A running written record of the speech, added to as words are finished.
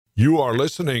You are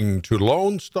listening to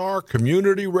Lone Star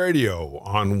Community Radio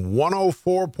on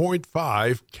 104.5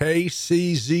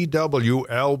 KCZW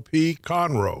LP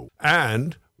Conroe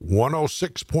and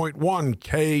 106.1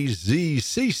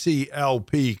 KZCC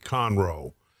LP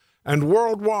Conroe and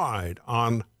worldwide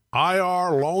on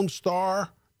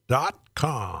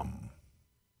irlonestar.com.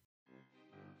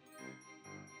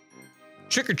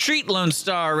 Trick or treat, Lone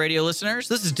Star Radio listeners.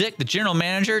 This is Dick, the general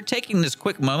manager, taking this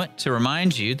quick moment to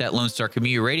remind you that Lone Star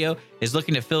Community Radio is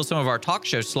looking to fill some of our talk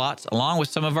show slots along with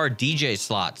some of our DJ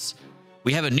slots.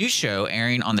 We have a new show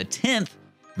airing on the 10th,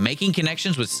 Making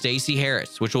Connections with Stacey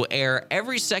Harris, which will air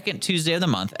every second Tuesday of the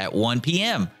month at 1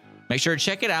 p.m. Make sure to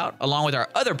check it out along with our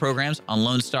other programs on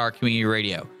Lone Star Community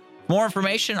Radio. For more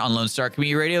information on Lone Star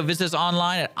Community Radio, visit us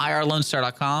online at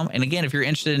irlonestar.com. And again, if you're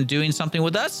interested in doing something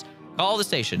with us, call the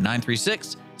station,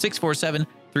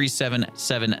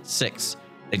 936-647-3776.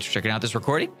 Thanks for checking out this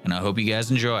recording, and I hope you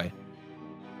guys enjoy.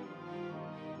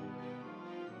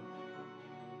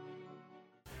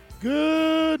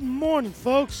 Good morning,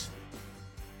 folks.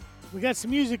 We got some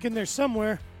music in there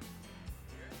somewhere.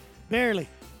 Barely.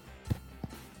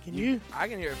 Can you? I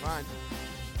can hear it fine.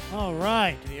 All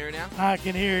right. Can you hear it now? I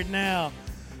can hear it now.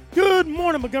 Good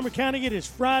morning, Montgomery County. It is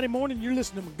Friday morning. You're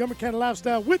listening to Montgomery County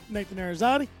Lifestyle with Nathan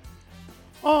Arizotti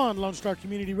on Lone Star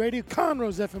Community Radio,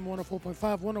 Conroe's FM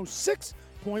 104.5,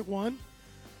 106.1,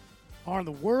 on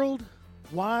the World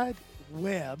Wide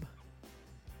Web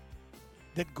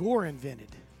that Gore invented.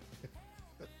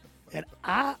 At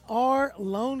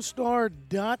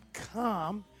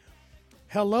irlonestar.com.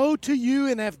 Hello to you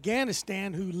in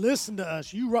Afghanistan who listen to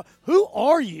us. Who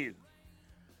are you?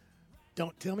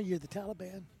 Don't tell me you're the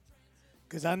Taliban,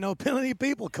 because I know plenty of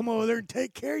people come over there and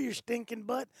take care of your stinking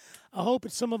butt. I hope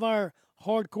it's some of our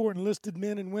hardcore enlisted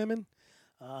men and women.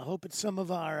 I hope it's some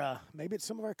of our, maybe it's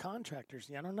some of our contractors.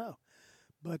 Yeah, I don't know.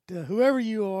 But whoever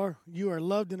you are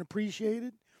loved and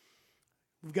appreciated.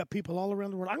 We've got people all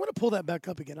around the world. I'm going to pull that back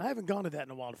up again. I haven't gone to that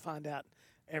in a while to find out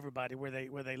everybody where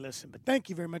they listen. But thank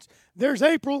you very much. There's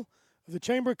April of the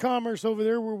Chamber of Commerce over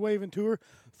there. We're waving to her.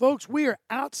 Folks, we are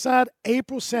outside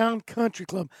April Sound Country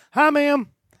Club. Hi, ma'am.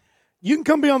 You can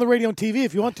come be on the radio and TV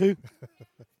if you want to.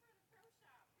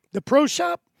 The Pro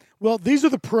Shop? Well, these are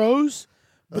the pros,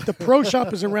 but the Pro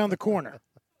Shop is around the corner.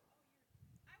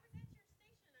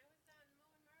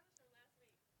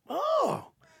 Oh.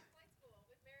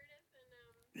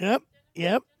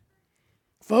 Yep.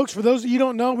 Folks, for those of you who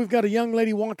don't know, we've got a young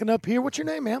lady walking up here. What's your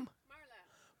name, ma'am?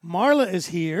 Marla. Marla is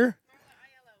here. Marla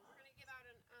Aiello. We're going to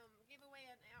give away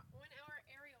a 1-hour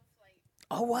aerial flight.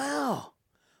 Oh, wow.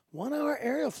 1-hour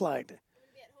aerial flight. I'm going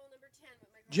to be at hole number 10 with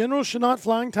my girlfriend. General Chanot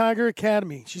Flying Tiger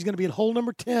Academy. She's going to be at hole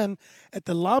number 10 at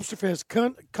the Lobster Fest,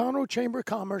 Conroe Chamber of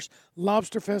Commerce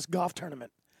Lobster Fest Golf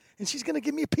Tournament. And she's going to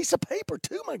give me a piece of paper,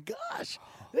 too. My gosh.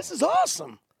 This is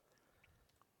awesome.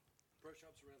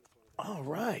 All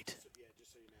right.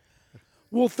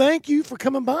 Well, thank you for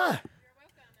coming by. You're welcome.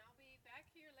 I'll be back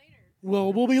here later.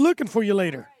 Well, we'll be looking for you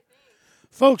later. All right,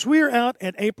 thanks. Folks, we are out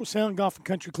at April Sound Golf and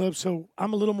Country Club, so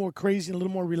I'm a little more crazy and a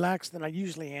little more relaxed than I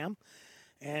usually am.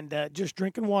 And just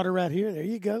drinking water right here. There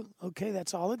you go. Okay,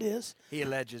 that's all it is. He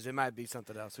alleges it might be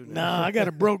something else. Who knows? Nah, I got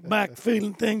a broke back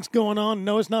feeling things going on.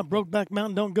 No, it's not Brokeback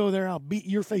Mountain. Don't go there. I'll beat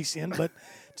your face in. But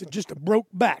it's just a broke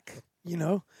back, you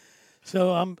know.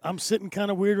 So I'm sitting kind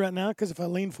of weird right now because if I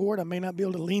lean forward, I may not be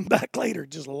able to lean back later.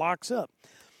 It just locks up.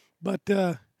 But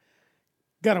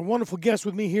got a wonderful guest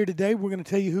with me here today. We're going to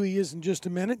tell you who he is in just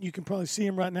a minute. You can probably see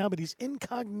him right now, but he's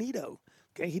incognito.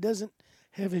 Okay, he doesn't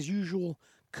have his usual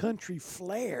country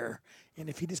flair. And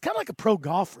if he's kind of like a pro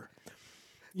golfer.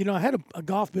 You know, I had a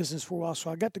golf business for a while, so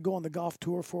I got to go on the golf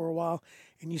tour for a while.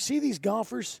 And you see these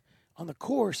golfers on the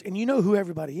course, and you know who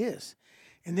everybody is.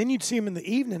 And then you'd see them in the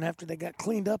evening after they got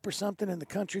cleaned up or something in the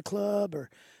country club or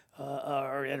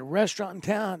at a restaurant in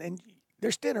town, and they're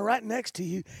standing right next to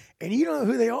you, and you don't know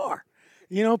who they are.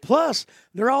 You know, plus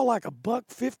they're all like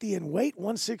 $150 in weight,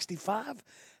 165.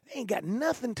 They ain't got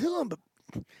nothing to them, but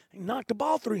they knocked the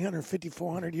ball 350,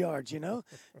 400 yards, you know.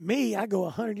 Me, I go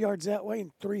 100 yards that way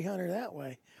and 300 that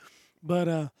way.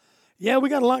 But, yeah, we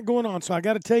got a lot going on, so I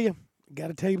got to tell you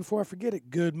before I forget it,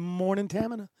 good morning,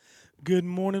 Tamina. Good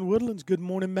morning, Woodlands. Good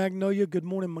morning, Magnolia. Good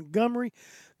morning, Montgomery.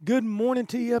 Good morning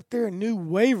to you up there in New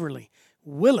Waverly,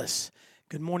 Willis.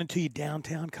 Good morning to you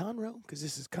downtown Conroe, because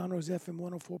this is Conroe's FM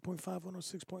 104.5,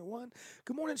 106.1.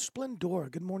 Good morning, Splendora.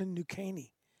 Good morning, New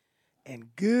Caney.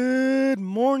 And good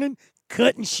morning,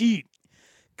 Cut and Shoot.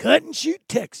 Cut and Shoot,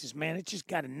 Texas, man. It's just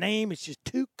got a name. It's just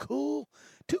too cool.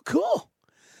 Too cool.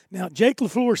 Now, Jake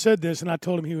LaFleur said this, and I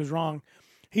told him he was wrong.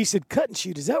 He said, Cut and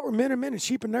Shoot, is that where men are men and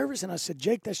sheep are nervous? And I said,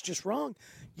 Jake, that's just wrong.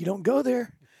 You don't go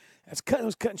there.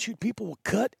 Those cut and shoot people will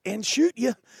cut and shoot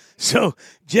you. So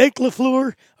Jake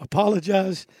LaFleur,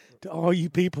 apologize to all you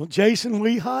people. Jason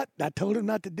Weehot, I told him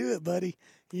not to do it, buddy,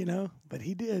 but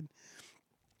he did.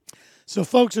 So,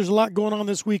 folks, there's a lot going on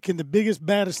this weekend. The biggest,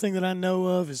 baddest thing that I know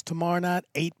of is tomorrow night,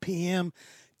 8 p.m.,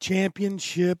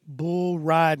 Championship Bull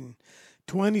Riding,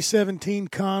 2017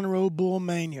 Conroe Bull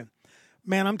Mania.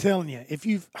 Man, I'm telling you, if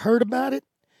you've heard about it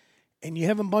and you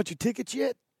haven't bought your tickets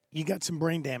yet, you got some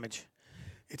brain damage.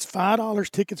 It's $5.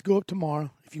 Tickets go up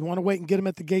tomorrow. If you want to wait and get them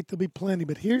at the gate, there'll be plenty.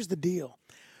 But here's the deal.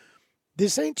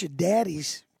 This ain't your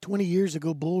daddy's 20 years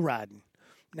ago bull riding.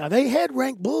 Now, they had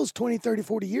ranked bulls 20, 30,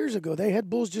 40 years ago. They had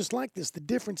bulls just like this. The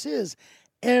difference is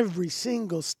every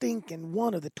single stinking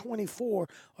one of the 24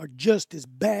 are just as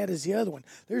bad as the other one.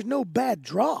 There's no bad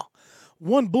draw.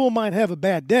 One bull might have a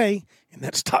bad day, and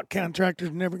that stock contractor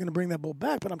is never going to bring that bull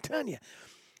back. But I'm telling you,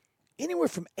 anywhere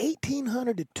from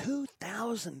 1,800 to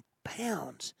 2,000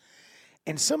 pounds.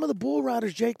 And some of the bull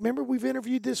riders, Jake, remember we've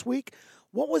interviewed this week?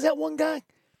 What was that one guy?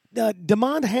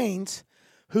 DeMond Haynes,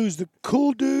 who's the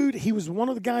cool dude. He was one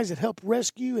of the guys that helped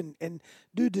rescue and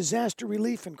do disaster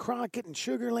relief in Crockett and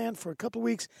Sugar Land for a couple of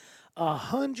weeks.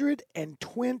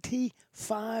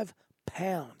 125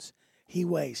 pounds he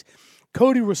weighs.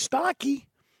 Cody Rostocki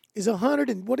is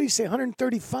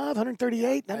 135,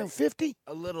 138, 150?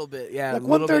 A little bit, yeah. Like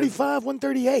 135,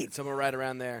 138. Somewhere right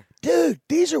around there. Dude,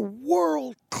 these are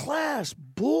world-class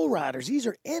bull riders. These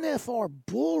are NFR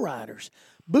bull riders.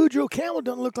 Boudreaux Camel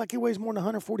doesn't look like he weighs more than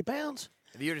 140 pounds.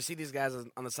 If you were to see these guys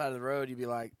on the side of the road, you'd be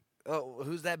like, oh,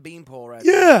 who's that beanpole right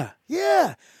there?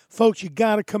 Yeah. Folks, you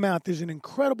got to come out. There's an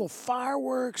incredible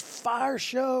fireworks, fire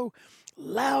show,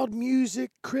 loud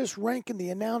music. Chris Rankin, the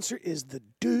announcer, is the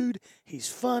dude. He's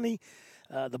funny.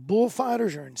 The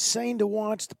bullfighters are insane to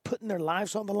watch. They're putting their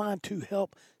lives on the line to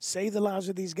help save the lives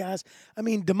of these guys. I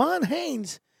mean, DeMond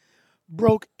Haynes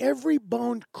broke every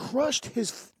bone, crushed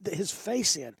his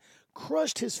face in.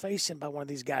 Crushed his face in by one of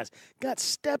these guys, got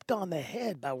stepped on the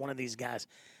head by one of these guys,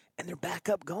 and they're back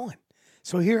up going.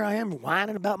 So here I am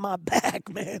whining about my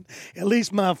back, man. At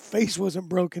least my face wasn't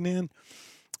broken in.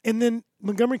 And then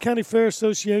Montgomery County Fair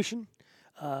Association,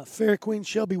 Fair Queen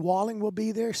Shelby Walling will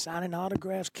be there signing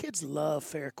autographs. Kids love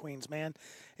Fair Queens, man.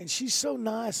 And she's so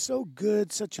nice, so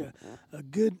good, such a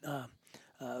good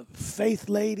faith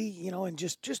lady, and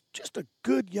just a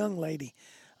good young lady.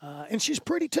 And she's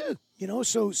pretty too,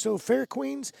 so Fair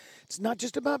Queens, it's not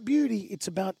just about beauty, it's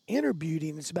about inner beauty,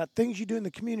 and it's about things you do in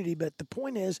the community. But the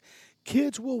point is,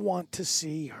 kids will want to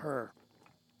see her.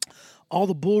 All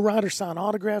the bull riders sign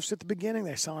autographs at the beginning.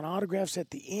 They sign autographs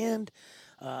at the end.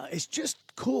 It's just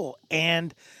cool.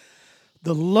 And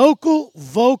the local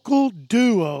vocal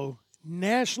duo,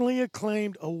 nationally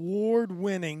acclaimed,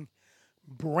 award-winning,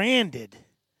 Branded,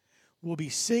 will be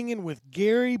singing with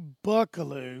Gary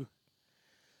Buckaloo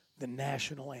the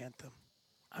national anthem.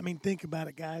 I mean, think about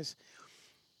it, guys.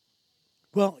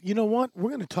 Well, you know what?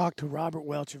 We're going to talk to Robert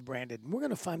Welch of Branded, and we're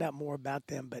going to find out more about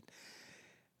them. But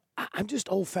I'm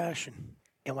just old-fashioned.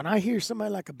 And when I hear somebody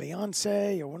like a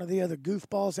Beyonce or one of the other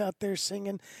goofballs out there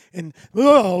singing and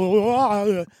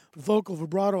vocal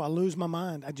vibrato, I lose my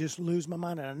mind. I just lose my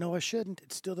mind, and I know I shouldn't.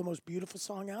 It's still the most beautiful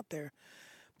song out there.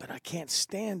 But I can't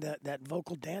stand that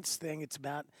vocal dance thing. It's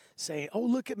about saying, oh,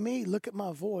 look at me, look at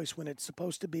my voice, when it's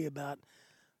supposed to be about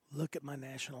look at my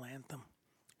national anthem.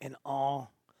 And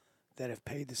all that have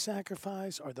paid the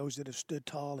sacrifice are those that have stood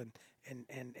tall and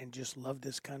just love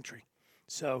this country.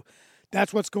 So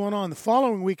that's what's going on. The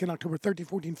following week in October 13,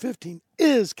 14, 15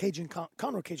 is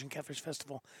Conroe Cajun Catfish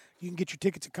Festival. You can get your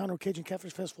tickets at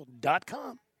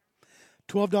ConroeCajunCatfishFestival.com.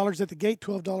 $12 at the gate,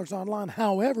 $12 online.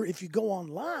 However, if you go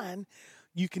online,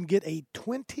 you can get a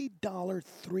 $20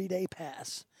 3-day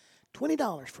pass.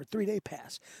 $20 for a 3-day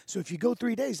pass. So if you go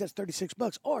 3 days, that's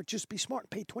 $36. Or just be smart and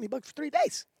pay $20 for 3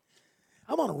 days.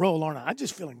 I'm on a roll, aren't I? I'm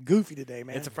just feeling goofy today,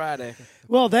 man. It's a Friday.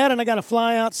 Well, that, and I got to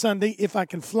fly out Sunday. If I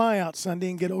can fly out Sunday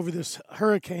and get over this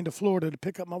hurricane to Florida to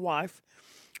pick up my wife.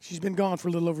 She's been gone for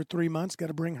a little over 3 months. Got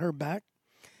to bring her back.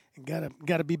 And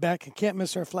got to be back. And can't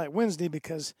miss our flight Wednesday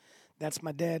because that's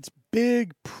my dad's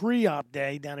big pre-op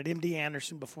day down at MD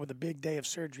Anderson before the big day of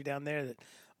surgery down there that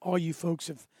all you folks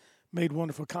have made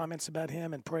wonderful comments about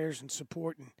him and prayers and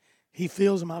support. And he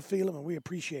feels them, I feel them, and we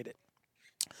appreciate it.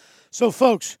 So,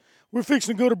 folks, we're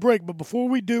fixing to go to break. But before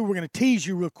we do, we're going to tease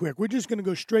you real quick. We're just going to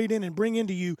go straight in and bring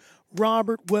into you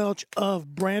Robert Welch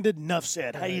of Branded. Enough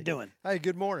said. How you doing? Hey,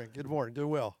 good morning. Good morning. Doing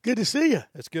well. Good to see you.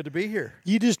 It's good to be here.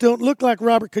 You just don't look like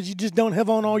Robert because you just don't have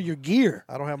on all your gear.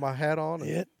 I don't have my hat on.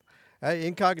 Yeah. Hey,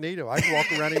 incognito. I can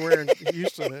walk around anywhere in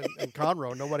Houston and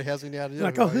Conroe. Nobody has any idea.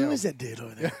 Like, oh, who I who am. is that dude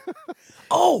over there?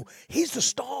 Oh, he's the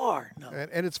star. No.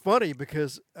 And it's funny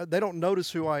because they don't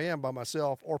notice who I am by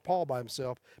myself or Paul by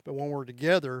himself. But when we're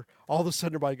together, all of a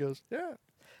sudden everybody goes, yeah.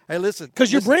 Hey, listen.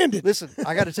 'Cause you're listen, branded. Listen,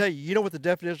 I got to tell you, you know what the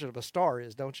definition of a star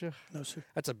is, don't you? No, sir.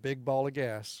 That's a big ball of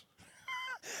gas.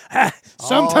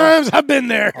 Sometimes I've been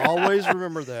there. Always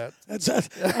remember that.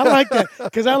 I like that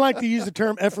because I like to use the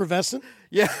term effervescent.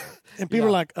 Yeah. And people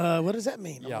Yeah. are like, what does that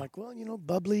mean? Yeah. I'm like, well,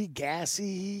 bubbly,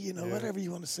 gassy, whatever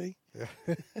you want to see.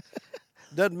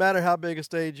 Doesn't matter how big a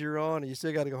stage you're on, you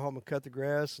still got to go home and cut the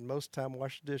grass, and most of the time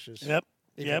wash the dishes. Yep.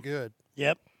 If you're good.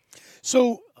 Yep.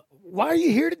 So, why are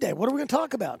you here today? What are we going to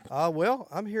talk about? Well,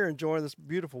 I'm here enjoying this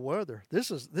beautiful weather.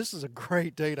 This is a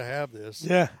great day to have this.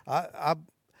 Yeah.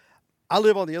 I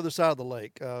live on the other side of the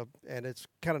lake, and it's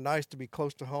kind of nice to be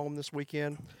close to home this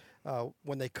weekend.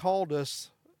 When they called us,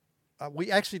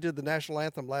 we actually did the national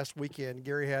anthem last weekend.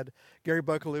 Gary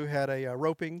Buckaloo had a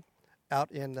roping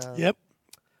out in Yep.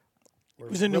 It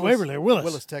was in New Waverly or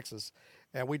Willis. Texas,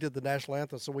 and we did the national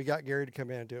anthem. So we got Gary to come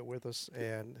in and do it with us,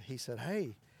 and he said,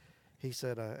 "Hey,"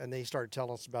 and then he started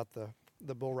telling us about the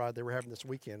bull ride they were having this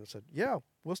weekend. I said, "Yeah,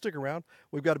 we'll stick around.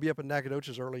 We've got to be up in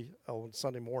Nacogdoches early on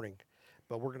Sunday morning,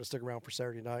 but we're going to stick around for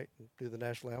Saturday night and do the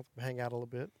national anthem, hang out a little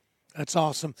bit." That's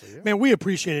awesome, yeah. man. We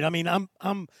appreciate it. I mean, I'm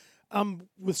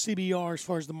with CBR as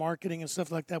far as the marketing and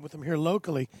stuff like that with them here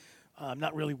locally. I'm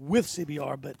not really with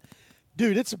CBR, but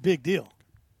dude, it's a big deal.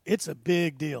 It's a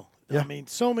big deal. Yeah. I mean,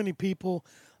 so many people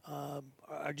are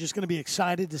just going to be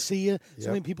excited to see you. So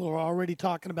many people are already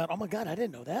talking about, oh my God, I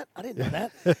didn't know that. I didn't know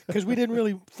that because we didn't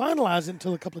really finalize it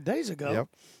until a couple of days ago. Yep.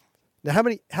 Now, how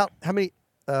many how many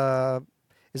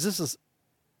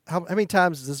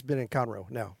times has this been in Conroe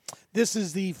now? This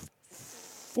is the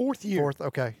fourth year. Fourth,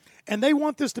 okay. And they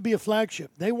want this to be a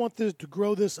flagship. They want this to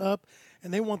grow this up,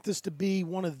 and they want this to be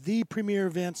one of the premier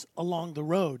events along the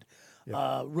road,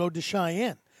 Road to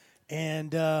Cheyenne.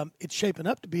 And it's shaping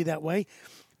up to be that way.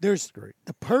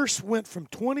 The purse went from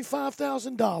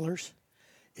 $25,000.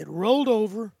 It rolled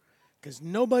over because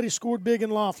nobody scored big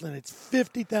in Laughlin. It's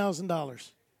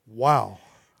 $50,000. Wow.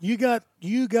 You got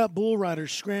bull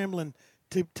riders scrambling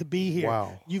to be here.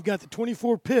 Wow. You've got the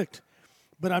 24 picked.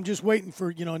 But I'm just waiting for,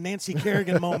 a Nancy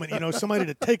Kerrigan moment, somebody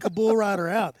to take a bull rider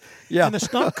out. Yeah. And the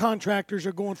stump contractors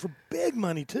are going for big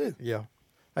money, too. Yeah.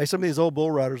 Hey, some of these old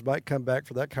bull riders might come back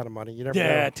for that kind of money. You never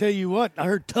know. I tell you what, I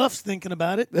heard Tuff's thinking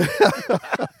about it.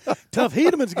 Tuff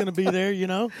Hedeman's going to be there,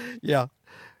 Yeah.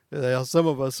 Some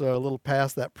of us are a little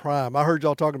past that prime. I heard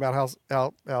y'all talking about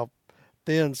how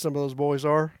thin some of those boys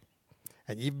are,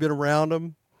 and you've been around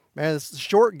them. Man, it's the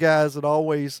short guys that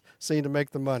always seem to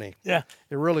make the money. Yeah.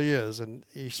 It really is. And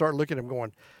you start looking at them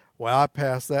going, well, I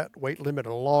passed that weight limit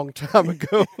a long time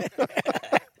ago.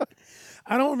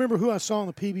 I don't remember who I saw on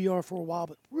the PBR for a while,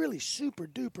 but really super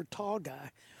duper tall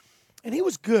guy. And he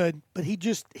was good, but he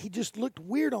just looked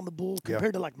weird on the bull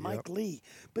compared to like Mike Lee.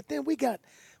 But then we got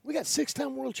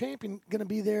 6-time world champion going to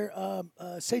be there,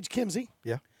 Sage Kimsey.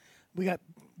 Yeah. We got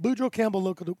Boudreaux Campbell,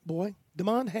 local boy,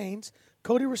 Damon Haynes,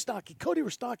 Cody Rostocki. Cody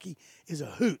Rostocki is a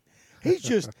hoot. He's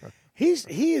just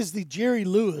he is the Jerry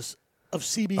Lewis of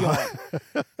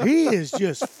CBR. He is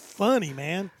just funny,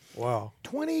 man. Wow.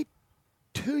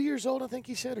 22 years old, I think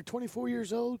he said, or 24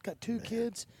 years old, got two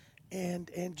kids,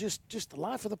 and just the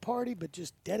life of the party, but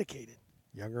just dedicated.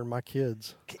 Younger than my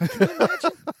kids. Can you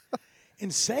imagine?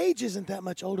 And Sage isn't that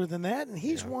much older than that, and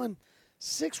he's won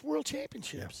 6 world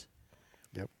championships.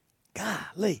 Yep.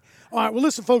 Golly. All right, well,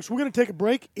 listen, folks, we're going to take a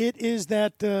break. It is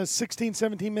that 16,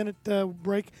 17-minute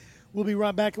break. We'll be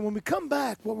right back. And when we come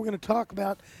back, what we're going to talk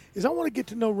about is I want to get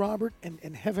to know Robert and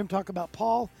have him talk about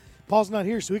Paul. Paul's not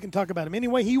here, so he can talk about him any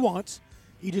way he wants.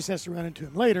 He just has to run into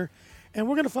him later. And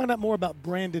we're going to find out more about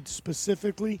Branded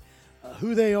specifically,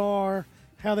 who they are,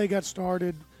 how they got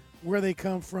started, where they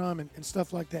come from, and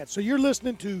stuff like that. So you're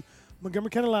listening to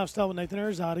Montgomery County Lifestyle with Nathan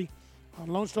Arizati on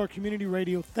Lone Star Community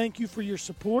Radio. Thank you for your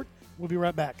support. We'll be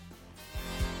right back.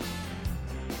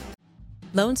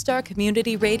 Lone Star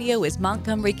Community Radio is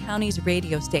Montgomery County's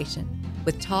radio station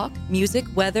with talk, music,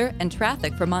 weather, and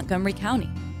traffic for Montgomery County.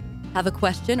 Have a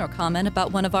question or comment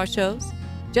about one of our shows?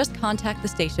 Just contact the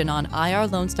station on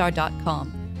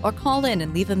irlonestar.com or call in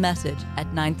and leave a message at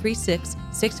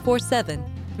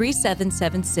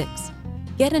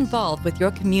 936-647-3776. Get involved with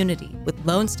your community with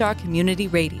Lone Star Community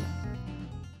Radio.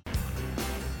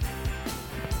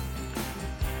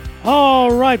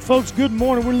 All right, folks, good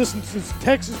morning. We're listening to this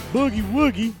Texas Boogie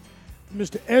Woogie from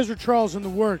Mr. Ezra Charles in the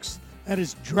Works. That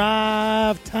is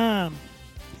Drive Time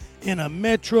in a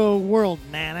Metro World.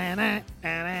 Na, na, na,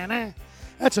 na, na, na.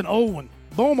 That's an old one.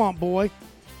 Beaumont boy.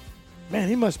 Man,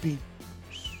 he must be.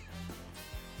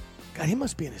 God, he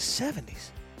must be in his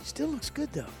 70s. Still looks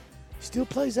good though. Still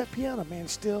plays that piano, man.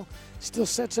 Still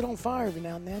sets it on fire every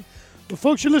now and then. But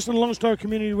folks, you're listening to Lone Star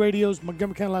Community Radio's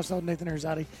Montgomery County Lifestyle with Nathan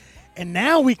Arizati. And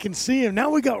now we can see him. Now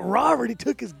we got Robert. He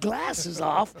took his glasses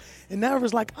off, and now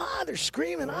everyone's like, they're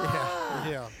screaming,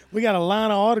 Yeah. We got a line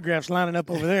of autographs lining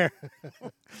up over there.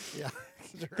 Yeah.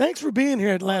 Thanks for being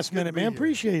here at last minute, to be man. here.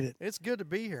 Appreciate it. It's good to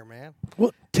be here, man.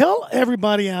 Well, tell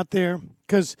everybody out there,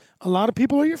 because a lot of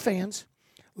people are your fans.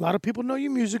 A lot of people know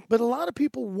your music, but a lot of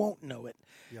people won't know it.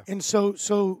 Yeah. And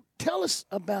so tell us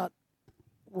about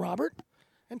Robert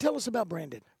and tell us about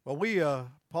Branded. Well,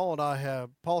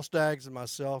 Paul Staggs and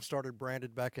myself started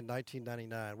Branded back in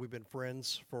 1999. We've been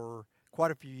friends for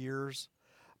quite a few years.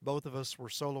 Both of us were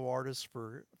solo artists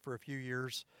for a few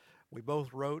years. We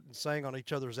both wrote and sang on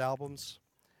each other's albums.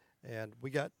 And we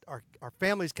got our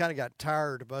families kind of got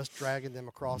tired of us dragging them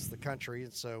across the country.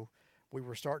 And so we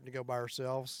were starting to go by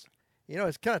ourselves. You know,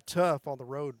 it's kind of tough on the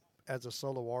road as a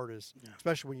solo artist,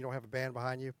 especially when you don't have a band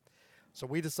behind you. So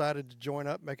we decided to join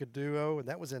up, make a duo, and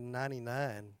that was in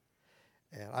 99.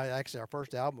 And our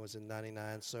first album was in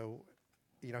 99. So,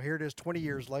 you know, here it is 20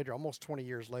 years later, almost 20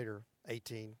 years later,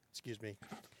 18 years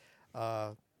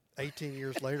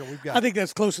later, we've got... I think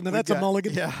that's close enough. That's a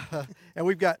mulligan. Yeah. And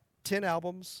we've got 10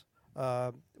 albums.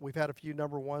 We've had a few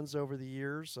number ones over the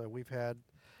years.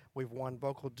 We've won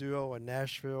Vocal Duo in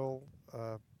Nashville,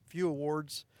 few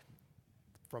awards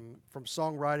from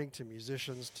songwriting to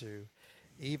musicians to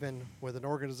even with an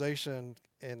organization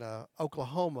in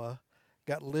Oklahoma,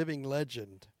 got Living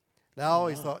Legend. Now, I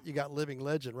always thought you got Living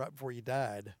Legend right before you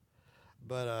died.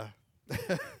 But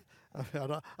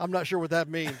I'm not sure what that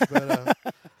means. But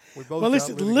we both. Well,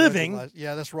 listen, living.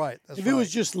 Yeah, that's right. If it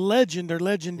was just legend or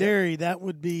legendary, that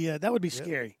would be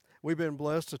scary. We've been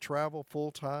blessed to travel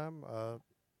full time,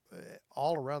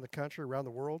 all around the country, around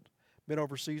the world. Been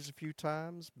overseas a few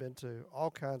times. Been to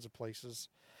all kinds of places,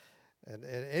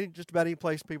 and just about any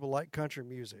place people like country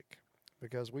music,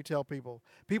 because we tell people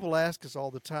ask us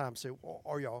all the time, say, well,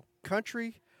 are y'all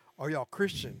country? Are y'all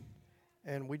Christian?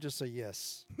 And we just say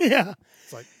yes. Yeah.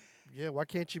 It's like, yeah, why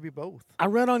can't you be both? I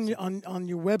read on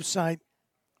your website,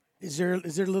 is there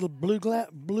a little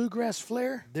bluegrass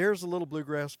flair? There's a little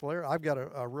bluegrass flair. I've got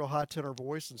a real high tenor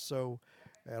voice, and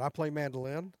I play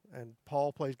mandolin, and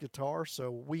Paul plays guitar.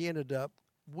 So we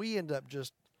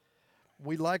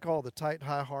like all the tight,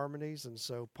 high harmonies, and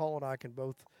so Paul and I can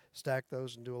both stack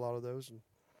those and do a lot of those. And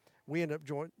we end up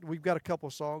we've got a couple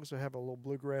of songs that have a little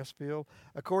bluegrass feel.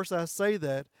 Of course, I say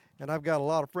that, and I've got a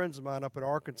lot of friends of mine up in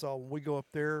Arkansas. When we go up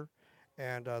there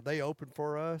and they open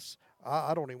for us,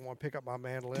 I don't even want to pick up my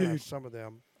mandolin on some of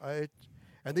them.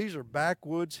 And these are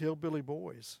backwoods hillbilly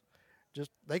boys.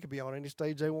 Just they could be on any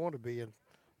stage they want to be, and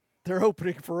they're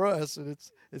opening for us, and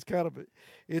it's kind of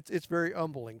it's very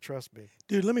humbling. Trust me,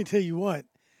 dude. Let me tell you what.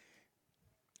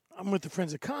 I'm with the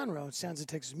Friends of Conroe at Sounds of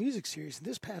Texas Music Series, and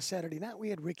this past Saturday night we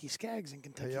had Ricky Skaggs in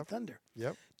Kentucky Thunder.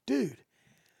 Yep, dude.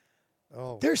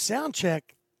 Oh, their sound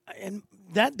check, and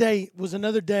that day was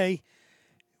another day.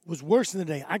 Was worse than the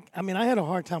day. I mean, I had a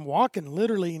hard time walking,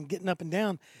 literally, and getting up and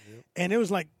down. Yep. And it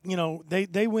was like, you know,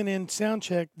 they went in sound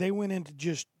check. They went into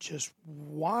just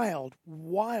wild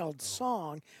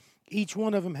song. Each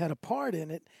one of them had a part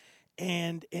in it,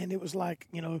 and it was like,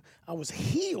 you know, I was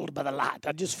healed by the light.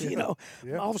 I just, you know,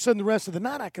 all of a sudden the rest of the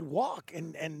night I could walk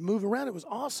and move around. It was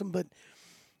awesome. But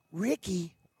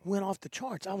Ricky went off the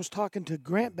charts. I was talking to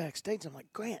Grant backstage. I'm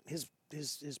like, Grant, his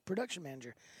production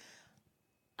manager.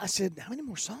 I said, how many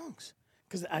more songs?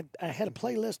 Because I had a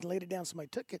playlist and laid it down. Somebody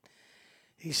took it.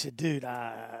 He said, dude,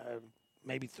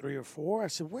 maybe 3 or 4. I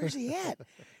said, where's he at?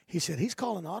 He said, he's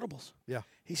calling audibles. Yeah.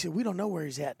 He said, we don't know where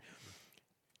he's at.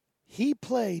 He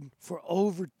played for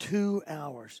over 2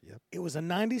 hours. Yep. It was a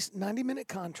 90-minute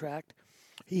contract.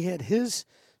 He had his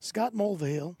Scott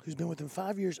Mulvihill, who's been with him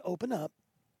 5 years, open up.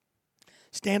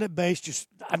 Stand-up bass,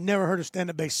 I've never heard of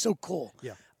stand-up bass so cool.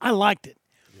 Yeah. I liked it.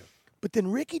 Yeah. But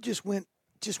then Ricky just went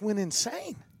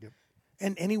insane. Yep.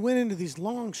 And he went into these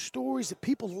long stories that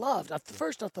people loved. At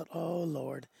first I thought, oh,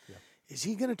 Lord, is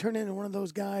he going to turn into one of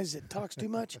those guys that talks too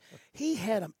much? He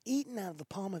had them eating out of the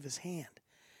palm of his hand.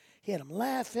 He had them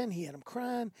laughing. He had them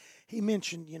crying. He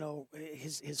mentioned, you know,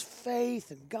 his faith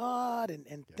and God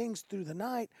and things through the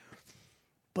night.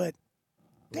 But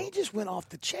they just went off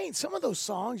the chain. Some of those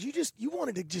songs, you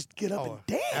wanted to just get up and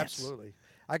dance. Absolutely.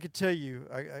 I could tell you,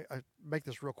 I make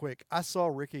this real quick. I saw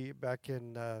Ricky back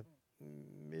in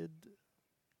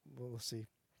let's see,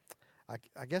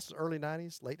 I guess early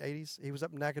 90s, late 80s. He was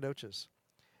up in Nacogdoches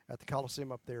at the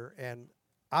Coliseum up there, and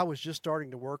I was just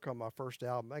starting to work on my first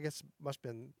album. I guess it must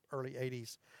have been early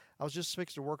 80s. I was just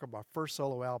fixing to work on my first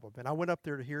solo album, and I went up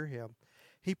there to hear him.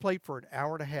 He played for an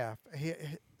hour and a half,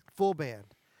 full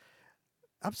band.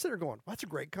 I'm sitting there going, well, that's a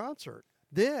great concert.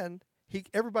 Then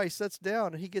everybody sits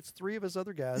down, and he gets 3 of his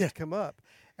other guys to come up,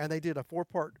 and they did a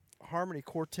 4-part harmony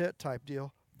quartet type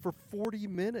deal for 40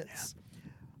 minutes. Yeah.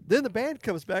 Then the band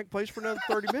comes back and plays for another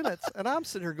 30 minutes, and I'm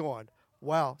sitting here going,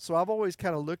 wow. So I've always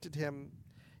kind of looked at him,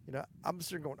 I'm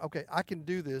sitting there going, okay, I can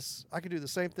do this. I can do the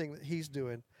same thing that he's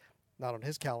doing, not on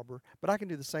his caliber, but I can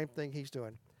do the same thing he's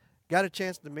doing. Got a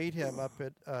chance to meet him up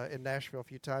in Nashville a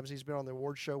few times. He's been on the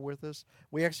award show with us.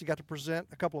 We actually got to present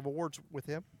a couple of awards with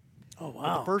him. Oh, wow.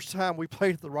 But the first time we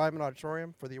played at the Ryman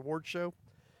Auditorium for the award show,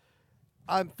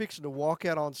 I'm fixing to walk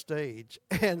out on stage,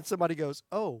 and somebody goes,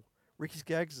 oh, Ricky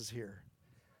Skaggs is here.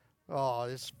 Oh,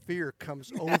 this fear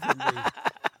comes over me.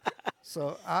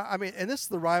 So, I mean, and this is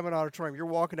the Ryman Auditorium. You're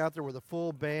walking out there with a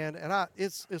full band, and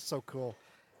it's so cool.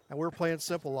 And we're playing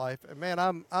Simple Life. And, man,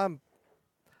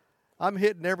 I'm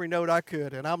hitting every note I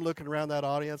could, and I'm looking around that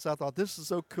audience. I thought, this is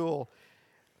so cool.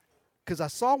 Because I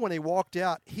saw when he walked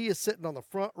out, he is sitting on the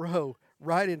front row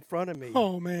right in front of me.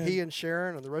 Oh, man. He and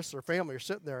Sharon and the rest of their family are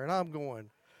sitting there, and I'm going.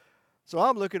 So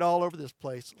I'm looking all over this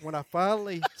place. When I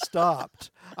finally stopped,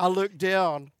 I looked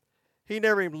down. He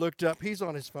never even looked up. He's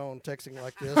on his phone texting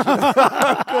like this.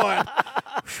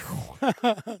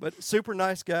 But super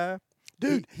nice guy.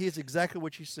 Dude. He is exactly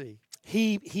what you see.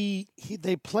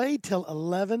 They played till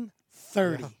 11:30.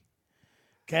 Yeah.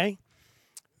 Okay?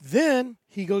 Then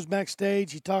he goes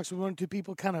backstage. He talks with 1 or 2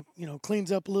 people, kind of,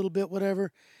 cleans up a little bit,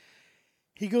 whatever.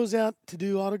 He goes out to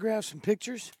do autographs and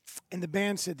pictures, and the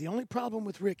band said the only problem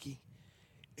with Ricky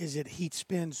is that he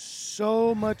spends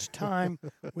so much time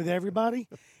with everybody,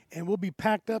 and we'll be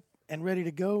packed up and ready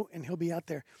to go, and he'll be out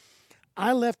there.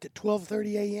 I left at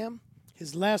 12:30 a.m.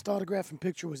 His last autograph and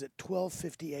picture was at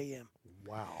 12:50 a.m.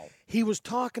 Wow. He was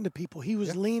talking to people. He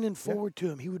was leaning forward to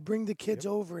him. He would bring the kids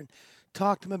over and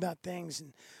talk to them about things.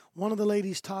 And one of the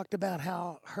ladies talked about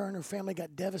how her and her family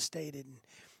got devastated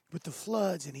with the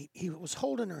floods, and he was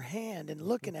holding her hand and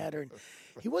looking at her, and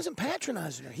he wasn't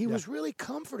patronizing her. He was really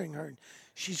comforting her, and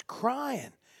she's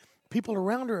crying. People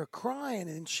around her are crying,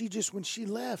 and she just, when she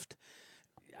left,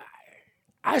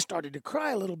 I started to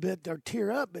cry a little bit or tear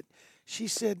up, but she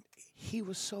said, he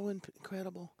was so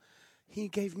incredible. He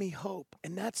gave me hope,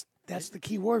 and that's the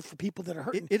key word for people that are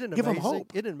hurting. Give them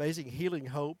hope. Isn't it amazing? Healing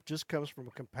hope just comes from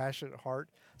a compassionate heart,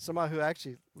 somebody who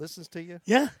actually listens to you.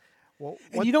 Yeah. Well,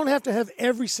 and you don't have to have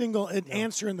every single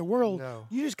answer in the world. No.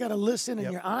 You just got to listen,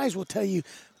 and your eyes will tell you.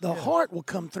 The heart will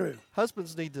come through.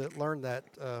 Husbands need to learn that.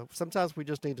 Sometimes we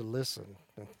just need to listen.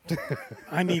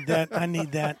 I need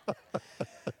that.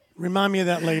 Remind me of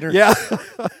that later. Yeah.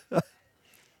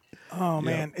 Oh,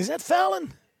 man. Is that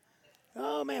Fallon?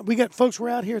 Oh, man. We got folks. We're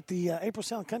out here at the April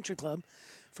Sound Country Club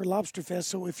for Lobster Fest.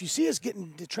 So if you see us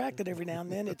getting detracted every now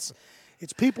and then, it's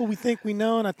people we think we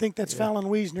know, and I think that's Fallon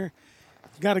Wiesner.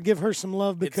 Got to give her some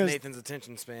love because it's Nathan's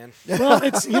attention span. Well,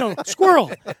 it's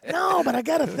squirrel. No, but I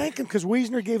got to thank him because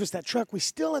Wiesner gave us that truck. We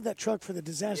still have that truck for the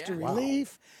disaster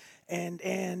relief, and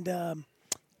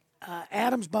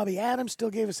Bobby Adams still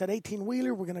gave us that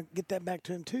 18-wheeler. We're going to get that back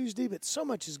to him Tuesday. But so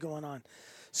much is going on.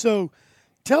 So,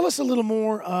 tell us a little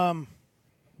more.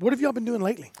 What have y'all been doing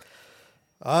lately?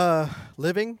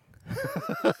 Living.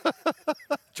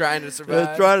 Trying to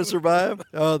survive.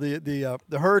 The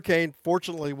hurricane,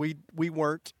 fortunately, we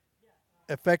weren't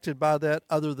affected by that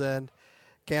other than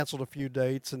canceled a few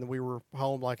dates, and we were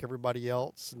home like everybody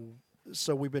else. And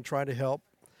so we've been trying to help,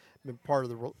 been part of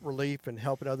the relief and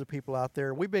helping other people out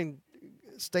there. We've been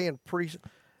staying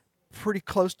pretty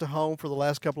close to home for the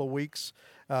last couple of weeks.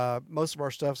 Most of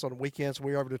our stuff's on weekends.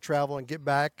 We are able to travel and get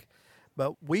back.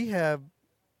 But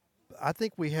I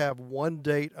think we have one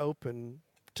date open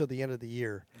till the end of the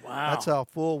year. Wow. That's how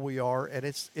full we are, and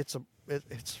it's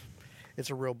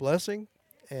a real blessing,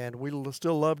 and we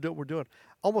still love what we're doing.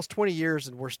 Almost 20 years,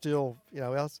 and we're still,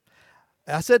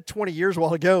 I said 20 years a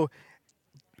while ago.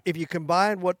 If you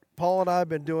combine what Paul and I have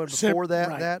been doing before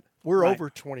that, we're over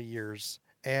 20 years,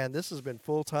 and this has been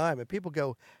full time. And people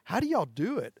go, "How do y'all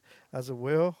do it?" I said,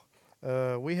 "Well,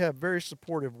 we have very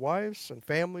supportive wives and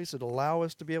families that allow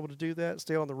us to be able to do that,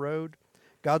 stay on the road.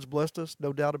 God's blessed us,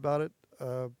 no doubt about it.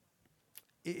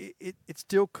 It's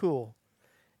still cool.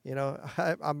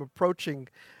 I'm approaching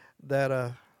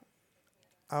that.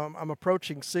 I'm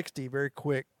approaching 60 very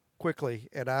quickly,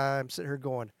 and I'm sitting here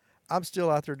going, I'm still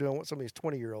out there doing what some of these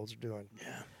 20-year-olds are doing.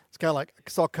 Yeah. It's kind of like I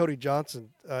saw Cody Johnson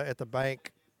at the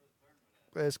bank.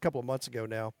 It's a couple of months ago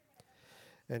now.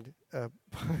 And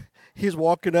he's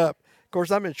walking up. Of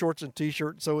course, I'm in shorts and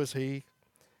T-shirt, and so is he.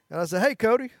 And I said, hey,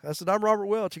 Cody. I said, I'm Robert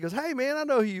Welch. He goes, hey, man, I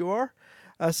know who you are.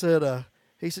 I said,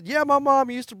 he said, yeah, my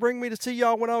mom used to bring me to see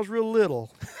y'all when I was real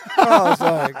little. I was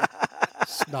like,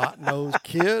 snot-nosed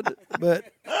kid.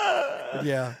 But,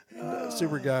 yeah,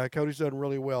 super guy. Cody's done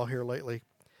really well here lately.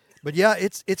 But, yeah,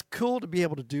 it's cool to be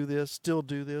able to do this, still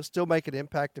make an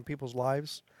impact in people's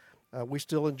lives. We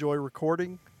still enjoy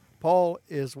recording. Paul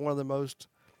is one of the most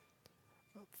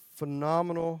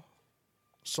phenomenal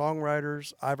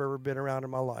songwriters I've ever been around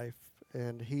in my life,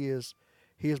 and he is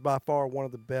by far one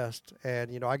of the best.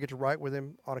 And, you know, I get to write with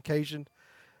him on occasion,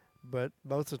 but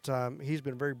most of the time he's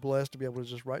been very blessed to be able to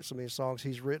just write so many songs.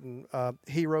 He's written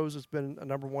Heroes has been a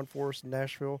 #1 for us in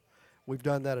Nashville. We've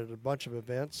done that at a bunch of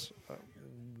events. I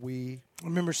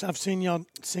remember I've seen y'all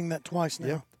sing that twice now.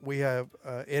 Yeah, we have.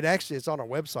 It's on our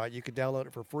website. You can download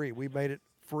it for free. We made it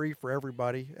free for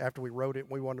everybody after we wrote it.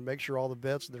 We wanted to make sure all the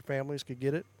vets and their families could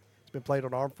get it. It's been played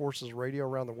on Armed Forces Radio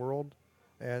around the world.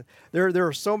 And there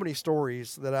are so many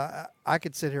stories that I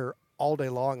could sit here all day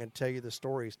long and tell you the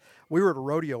stories. We were at a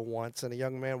rodeo once, and a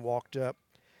young man walked up.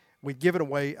 We'd given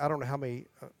away, I don't know how many,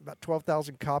 about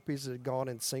 12,000 copies that had gone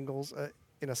in singles,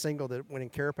 in a single that went in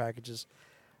care packages.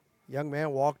 Young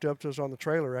man walked up to us on the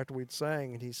trailer after we'd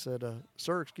sang, and he said,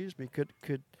 sir, excuse me, could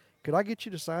I get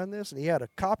you to sign this? And he had a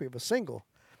copy of a single.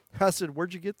 I said,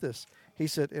 where'd you get this? He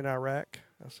said, in Iraq.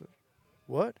 I said,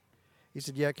 what? He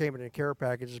said, yeah, it came in a care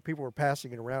package. People were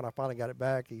passing it around. I finally got it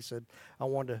back. He said, I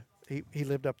wanted to, he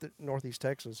lived up in Northeast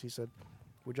Texas. He said,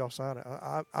 would y'all sign it?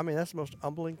 I mean, that's the most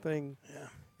humbling thing.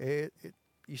 Yeah.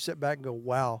 You sit back and go,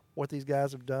 wow, what these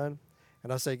guys have done.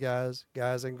 And I say guys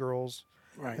and girls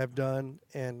have done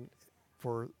and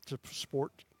to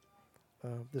support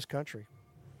this country.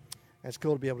 And it's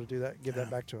cool to be able to do that, give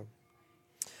that back to them.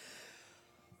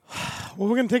 Well,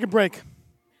 we're going to take a break.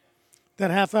 That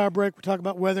half-hour break, we're talking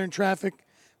about weather and traffic.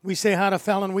 We say hi to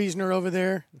Fallon Wiesner over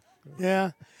there.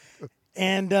 Yeah.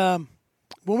 And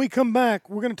when we come back,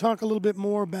 we're going to talk a little bit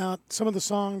more about some of the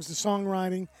songs, the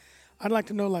songwriting. I'd like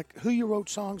to know, like, who you wrote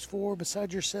songs for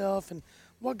besides yourself and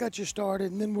what got you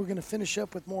started. And then we're going to finish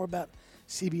up with more about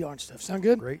CBR and stuff. Sound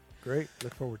good? Great.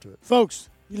 Look forward to it. Folks,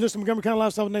 you listen to Montgomery County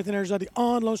Lifestyle with Nathan Arizadi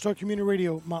on Lone Star Community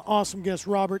Radio. My awesome guest,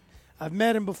 Robert. I've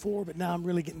met him before, but now I'm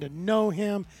really getting to know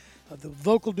him. The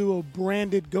vocal duo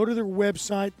Branded. Go to their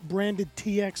website,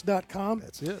 brandedtx.com.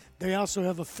 That's it. They also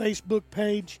have a Facebook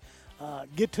page.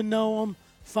 Get to know them,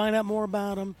 find out more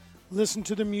about them, listen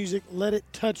to the music, let it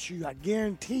touch you. I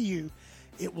guarantee you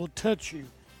it will touch you,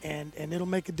 and it'll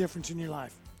make a difference in your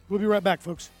life. We'll be right back,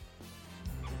 folks.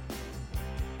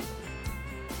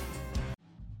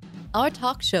 Our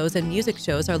talk shows and music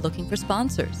shows are looking for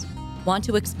sponsors. Want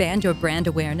to expand your brand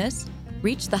awareness?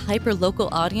 Reach the hyper-local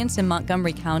audience in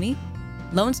Montgomery County?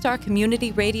 Lone Star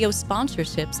Community Radio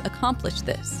sponsorships accomplish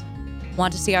this.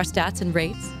 Want to see our stats and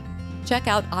rates? Check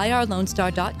out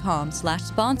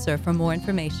irlonestar.com/sponsor for more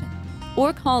information.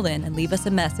 Or call in and leave us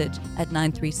a message at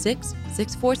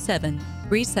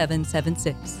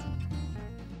 936-647-3776.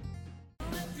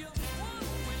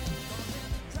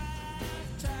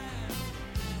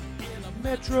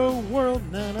 Metro World,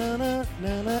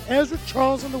 na-na-na-na-na. Ezra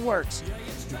Charles and the Works.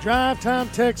 Drive Time,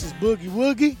 Texas, Boogie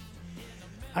Woogie.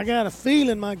 I got a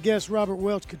feeling my guest Robert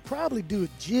Welch could probably do a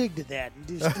jig to that and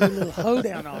just do a little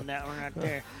hoedown on that one right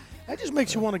there. That just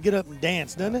makes you want to get up and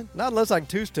dance, doesn't it? Not unless I can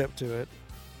two-step to it.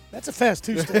 That's a fast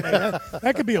two-step.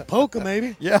 That could be a polka,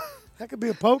 maybe. Yeah. That could be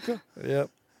a polka. Yep.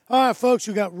 All right, folks,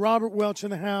 we got Robert Welch in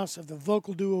the house of the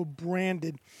vocal duo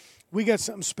Branded. We got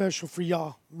something special for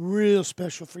y'all, real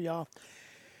special for y'all.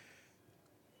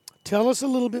 Tell us a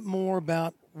little bit more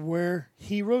about where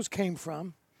Heroes came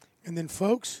from. And then,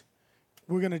 folks,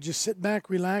 we're going to just sit back,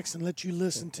 relax, and let you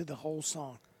listen to the whole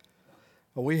song.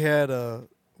 Well, we got a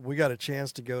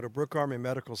chance to go to Brooke Army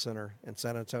Medical Center in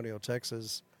San Antonio,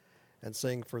 Texas, and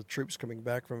sing for the troops coming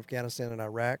back from Afghanistan and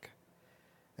Iraq.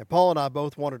 And Paul and I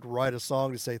both wanted to write a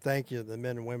song to say thank you to the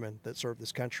men and women that served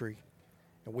this country.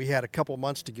 And we had a couple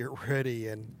months to get ready,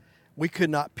 and we could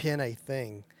not pen a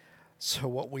thing. So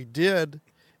what we did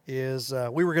is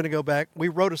we were going to go back. We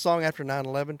wrote a song after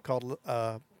 9/11 called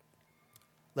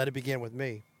Let It Begin With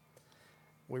Me.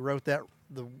 We wrote that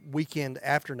the weekend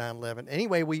after 9/11.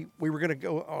 Anyway, we were going to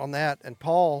go on that, and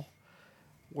Paul,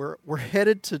 we're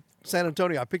headed to San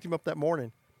Antonio. I picked him up that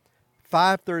morning.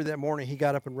 5:30 that morning, he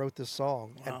got up and wrote this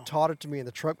song and taught it to me in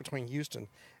the truck between Houston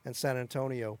and San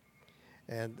Antonio.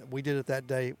 And we did it that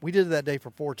day. We did it that day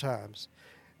for 4 times.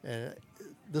 And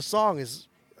the song is...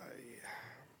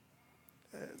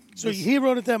 So he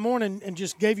wrote it that morning and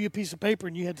just gave you a piece of paper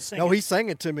and you had to sing it? No, he sang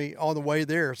it to me on the way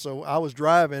there. So I was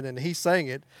driving and he sang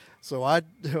it. So I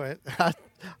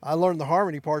learned the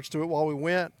harmony parts to it while we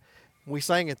went. we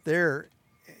sang it there,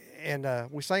 and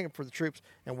we sang it for the troops.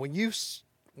 And when you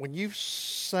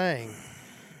sang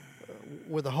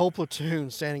with a whole platoon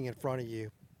standing in front of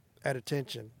you at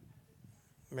attention,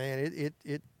 man,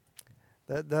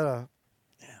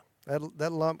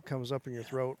 that lump comes up in your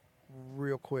throat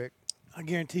real quick. I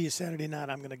guarantee you Saturday night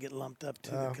I'm going to get lumped up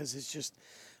too, because it's just,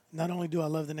 not only do I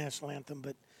love the national anthem,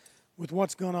 but with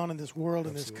what's going on in this world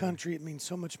and this country, it means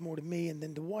so much more to me. And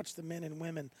then to watch the men and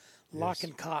women lock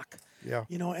and cock,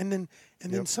 you know, and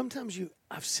then sometimes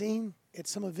I've seen at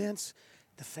some events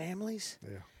the families,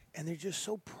 and they're just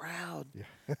so proud.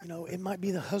 You know, it might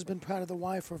be the husband proud of the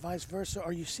wife or vice versa,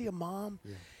 or you see a mom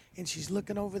and she's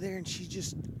looking over there and she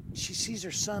sees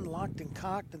her son locked and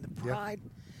cocked, and the pride.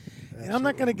 And I'm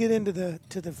not going to get into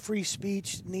the free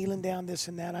speech, kneeling down, this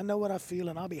and that. I know what I feel,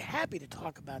 and I'll be happy to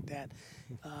talk about that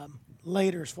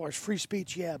later. As far as free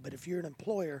speech, but if you're an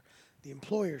employer, the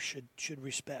employer should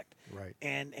respect. Right.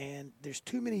 And there's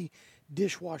too many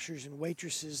dishwashers and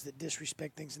waitresses that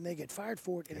disrespect things, and they get fired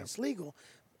for it, and it's legal.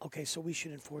 Okay, so we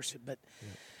should enforce it. But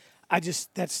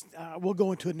we'll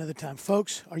go into it another time.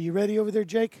 Folks, are you ready over there,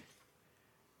 Jake?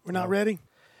 We're not ready?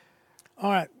 All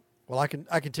right. Well, I can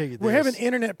tell you this. We're having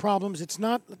internet problems. It's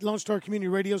not Lone Star Community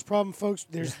Radio's problem, folks.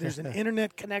 There's an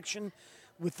internet connection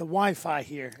with the Wi-Fi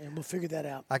here, and we'll figure that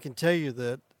out. I can tell you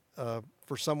that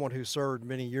for someone who served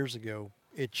many years ago,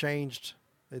 it changed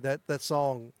that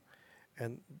song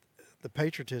and the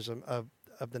patriotism of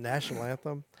the national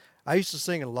anthem. I used to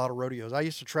sing in a lot of rodeos. I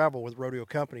used to travel with rodeo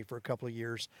company for a couple of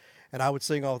years, and I would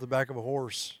sing off the back of a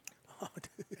horse.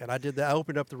 And I did that. I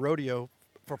opened up the rodeo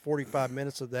for 45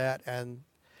 minutes of that, and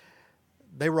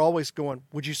they were always going,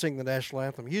 would you sing the national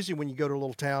anthem? Usually when you go to a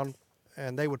little town,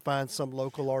 and they would find some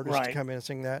local artist to come in and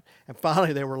sing that. And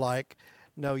finally they were like,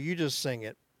 no, you just sing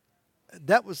it.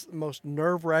 That was the most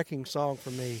nerve-wracking song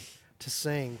for me to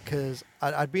sing, because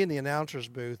I'd be in the announcer's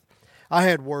booth. I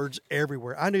had words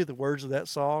everywhere. I knew the words of that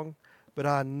song, but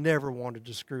I never wanted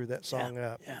to screw that song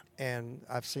up. Yeah. And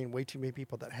I've seen way too many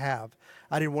people that have.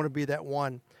 I didn't want to be that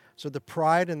one. So the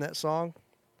pride in that song,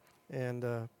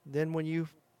 and then when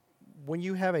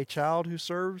you have a child who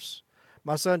serves,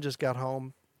 my son just got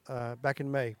home back in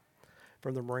May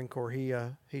from the Marine Corps.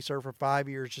 He served for 5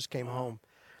 years, just came home.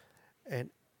 And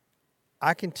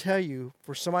I can tell you,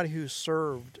 for somebody who's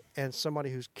served and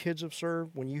somebody whose kids have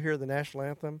served, when you hear the national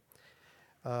anthem,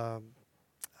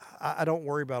 I don't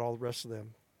worry about all the rest of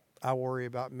them. I worry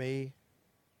about me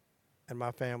and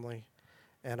my family,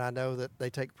 and I know that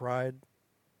they take pride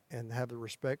and have the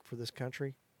respect for this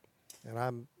country,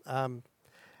 and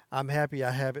I'm happy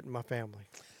I have it in my family.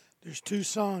 There's two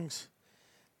songs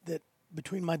that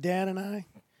between my dad and I,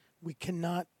 we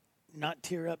cannot not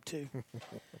tear up to.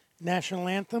 National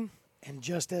Anthem and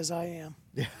Just As I Am.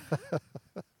 Yeah.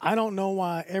 I don't know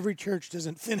why every church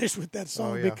doesn't finish with that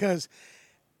song, because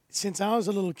since I was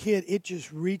a little kid, it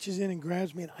just reaches in and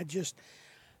grabs me, and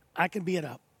I can be at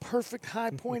a perfect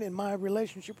high point in my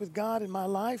relationship with God in my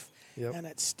life, and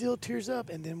it still tears up.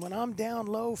 And then when I'm down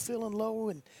low, feeling low,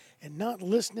 and not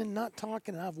listening, not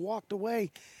talking, and I've walked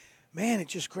away, man, it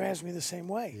just grabs me the same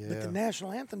way. Yeah. But the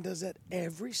national anthem does that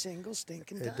every single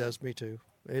stinking time. It does me too.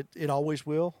 It always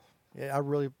will. Yeah, I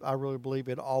really believe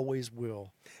it always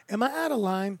will. Am I out of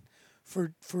line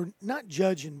for not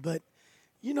judging, but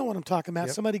you know what I'm talking about?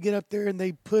 Yep. Somebody get up there and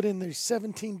they put in their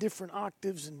 17 different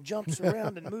octaves and jumps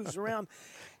around and moves around,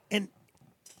 and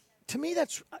to me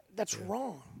that's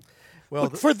wrong. Well,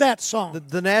 but for that song,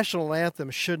 the national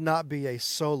anthem should not be a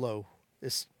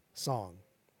soloist song.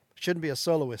 It shouldn't be a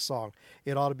soloist song.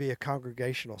 It ought to be a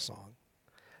congregational song.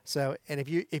 So, and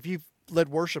if you've led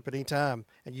worship at any time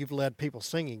and you've led people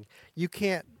singing, you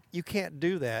can't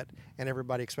do that and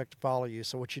everybody expect to follow you.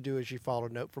 So what you do is you follow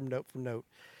note from note from note,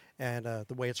 and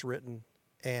the way it's written,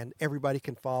 and everybody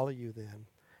can follow you then.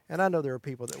 And I know there are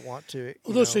people that want to.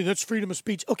 Well, they'll say that's freedom of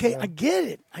speech. Okay, Yeah. I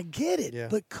get it. Yeah.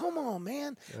 But come on,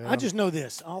 man. Yeah. I just know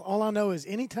this. All I know is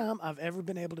anytime I've ever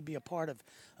been able to be a part of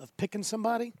picking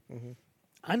somebody,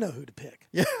 I know who to pick.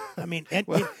 Yeah. I mean,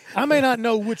 I may not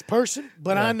know which person,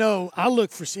 but I know I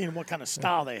look for seeing what kind of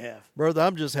style they have. Brother,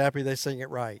 I'm just happy they sing it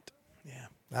right. Yeah.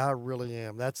 I really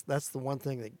am. That's the one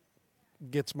thing that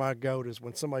gets my goat, is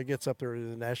when somebody gets up there to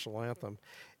the national anthem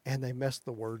and they mess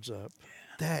the words up.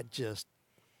 That just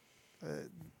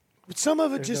But some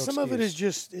of it There's just no some of it is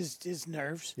excuse. just is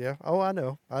nerves. yeah. Oh, I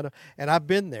know. And I've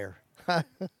been there.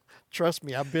 Trust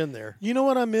me, I've been there. You know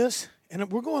what I miss? And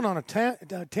we're going on a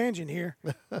tangent here,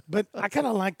 but I kind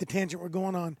of like the tangent we're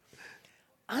going on.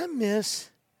 I miss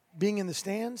being in the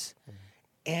stands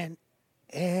and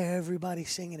everybody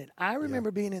singing it. I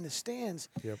remember being in the stands,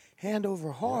 Yep. hand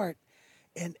over heart,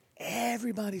 and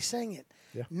everybody sang it.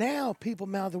 Yeah. Now people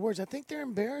mouth the words. I think they're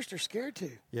embarrassed or scared to.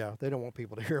 Yeah, they don't want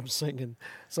people to hear them singing.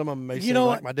 Some of them may You sing know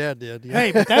like what? my dad did. Yeah.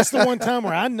 Hey, but that's the one time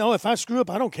where I know if I screw up,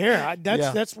 I don't care.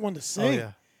 Yeah. That's one to Oh sing.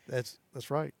 yeah, that's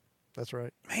right. That's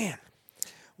right. Man.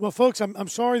 Well, folks, I'm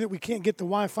sorry that we can't get the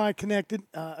Wi-Fi connected.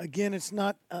 Again, it's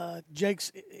not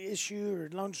Jake's issue or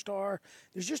Lone Star.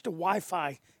 There's just a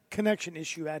Wi-Fi connection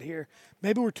issue out here.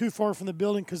 Maybe we're too far from the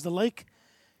building because the lake.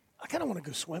 I kind of want to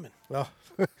go swimming. Well,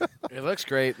 It looks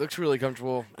great. Looks really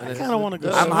comfortable. And I it's- kind of want to go.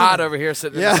 I'm swimming. hot over here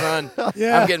sitting in the sun.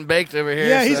 Yeah. I'm getting baked over here.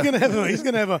 Yeah, he's so- gonna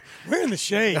have a. We're in the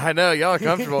shade. I know y'all are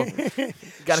comfortable.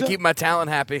 Got to So- keep my talent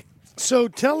happy. So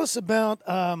tell us about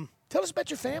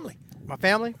your family. my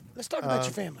family. Let's talk about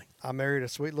your family. I married a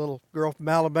sweet little girl from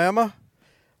Alabama.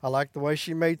 I like the way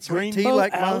she made sweet tea, Greenbow,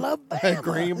 like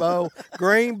Alabama.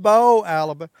 Greenbow,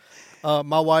 Alabama.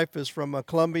 My wife is from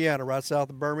Columbiana, right south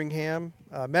of Birmingham.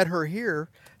 Met her here.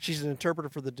 She's an interpreter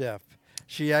for the deaf.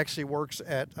 She actually works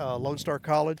at Lone Star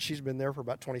College. She's been there for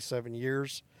about 27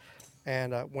 years.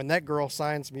 And when that girl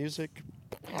signs music,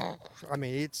 I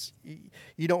mean, it's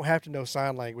you don't have to know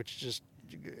sign language. Just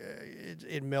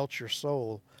it melts your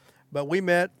soul. But we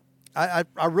met. I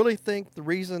really think the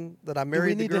reason that I Do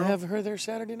married we need the girl. to have her there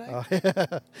Saturday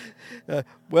night?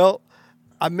 Well,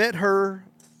 I met her.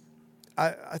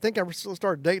 I think I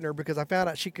started dating her because I found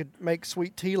out she could make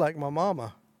sweet tea like my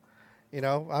mama. You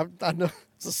know, I know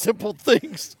it's the simple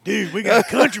things. Dude, we got a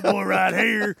country boy right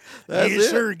here. That's yes, it.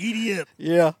 sir. Giddy up.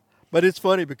 Yeah, but it's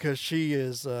funny because she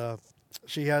is.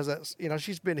 She has that. You know,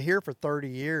 she's been here for 30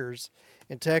 years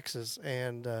in Texas,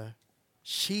 and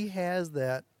she has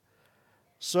that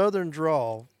southern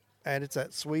drawl, and it's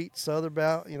that sweet southern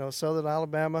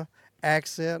Alabama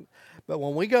accent. But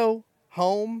when we go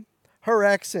home, her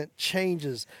accent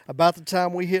changes. About the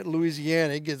time we hit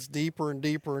Louisiana, it gets deeper and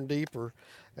deeper and deeper.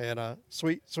 And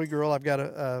sweet girl, I've got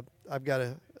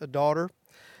a daughter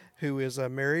who is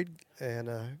married and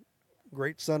a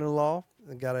great son-in-law,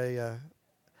 and got a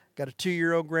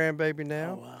 2-year-old grandbaby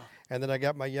now. Oh, wow. And then I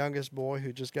got my youngest boy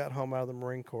who just got home out of the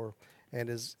Marine Corps and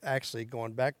is actually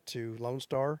going back to Lone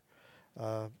Star.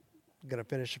 Going to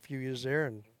finish a few years there,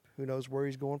 and who knows where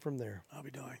he's going from there. I'll be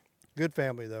darned. Good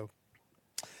family, though.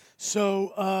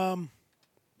 So,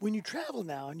 when you travel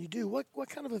now and you do, what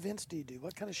kind of events do you do?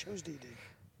 What kind of shows do you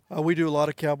do? We do a lot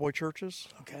of cowboy churches.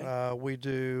 Okay. We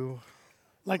do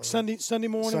Like Sunday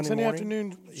morning, Sunday Sunday morning.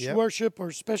 afternoon Yep. worship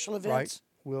or special events? right.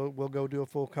 We'll go do a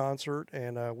full concert,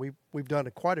 and we've done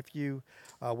quite a few.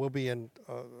 We'll be in.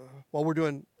 We're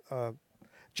doing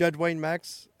Judge Wayne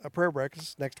Mack's prayer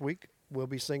breakfast next week. We'll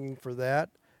be singing for that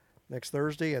next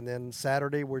Thursday, and then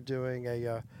Saturday we're doing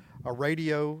a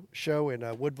radio show in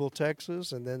Woodville,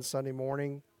 Texas, and then Sunday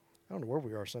morning. I don't know where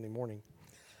we are Sunday morning.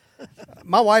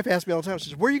 My wife asks me all the time. She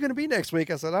says, "Where are you going to be next week?"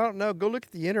 I said, "I don't know. Go look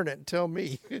at the internet and tell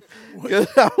me." 'Cause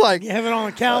I'm like, You have it on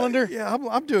a calendar? yeah,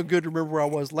 I'm doing good to remember where I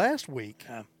was last week.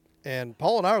 Yeah. And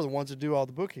Paul and I are the ones that do all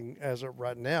the booking as of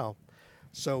right now.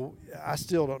 So I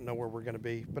still don't know where we're going to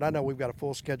be, but I know we've got a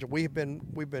full schedule. We've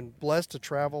been blessed to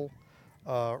travel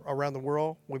around the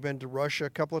world. We've been to Russia a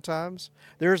couple of times.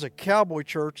 There's a cowboy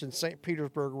church in St.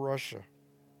 Petersburg, Russia.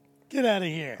 Get out of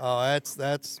here. Oh,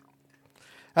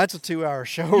 that's a 2-hour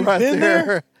show right been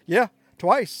there? Yeah,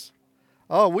 twice.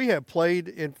 Oh, we have played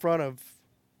in front of,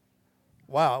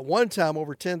 at one time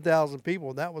over 10,000 people,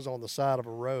 and that was on the side of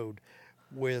a road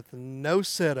with no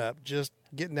setup, just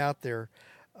getting out there.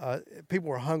 People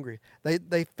were hungry.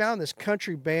 They found this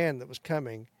country band that was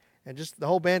coming, and just the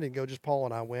whole band didn't go, just Paul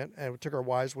and I went, and we took our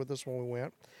wives with us when we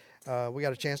went. We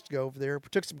got a chance to go over there. We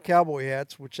took some cowboy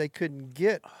hats, which they couldn't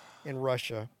get in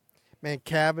Russia. Man,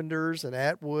 Cavenders and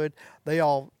Atwood, they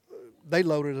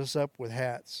loaded us up with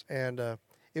hats, and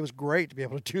it was great to be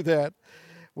able to do that.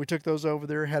 We took those over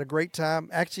there, had a great time.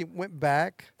 Actually went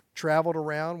back, traveled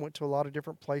around, went to a lot of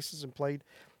different places and played.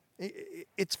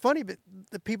 It's funny, but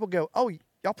the people go, "Oh,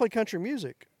 y'all play country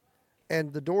music,"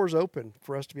 and the doors open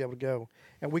for us to be able to go,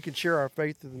 and we can share our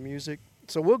faith through the music.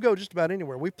 So we'll go just about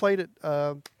anywhere. We played at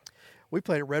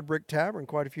Red Brick Tavern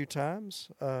quite a few times.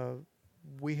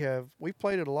 We've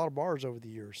played at a lot of bars over the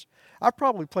years. I've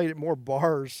probably played at more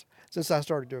bars since I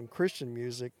started doing Christian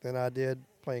music than I did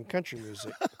playing country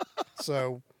music.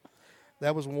 So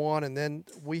that was one, and then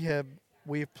we have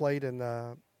played in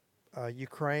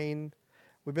Ukraine.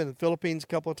 We've been to the Philippines a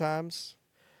couple of times.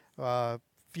 A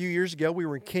few years ago, we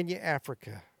were in Kenya,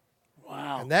 Africa,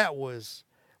 Wow. and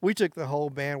we took the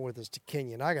whole band with us to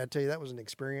Kenya. And I got to tell you, that was an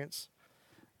experience.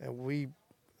 And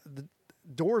the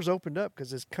doors opened up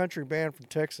because this country band from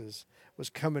Texas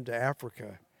was coming to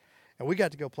Africa, and we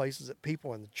got to go places that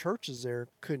people in the churches there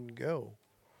couldn't go.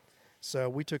 So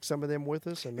we took some of them with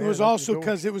us, and It man, was opened the also door.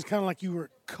 because it was kind of like you were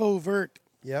covert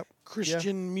Yep.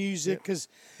 Christian music, because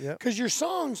Yep. your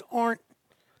songs are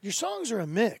a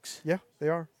mix. Yeah, they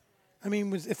are. I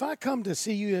mean, if I come to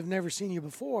see you, have never seen you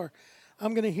before,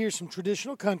 I'm going to hear some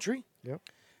traditional country, Yep.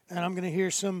 and I'm going to hear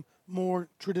some more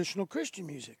traditional Christian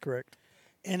music, Correct.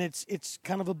 and it's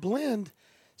kind of a blend.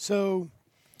 So,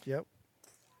 Yep.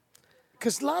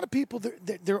 because a lot of people,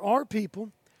 there are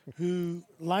people who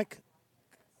like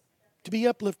to be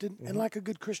uplifted and like a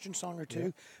good Christian song or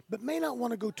two, but may not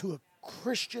want to go to a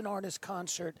Christian artist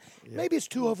concert. Maybe it's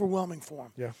too overwhelming for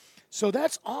them. Yeah. So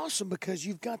that's awesome because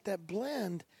you've got that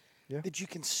blend Yeah. that you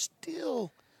can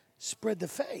still spread the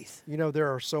faith. You know,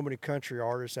 there are so many country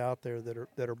artists out there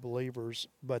that are believers,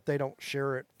 but they don't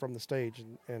share it from the stage.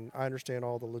 And I understand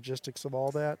all the logistics of all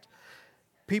that.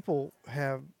 People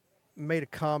have made a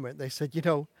comment. They said,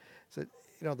 the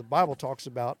Bible talks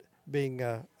about being,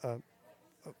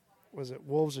 was it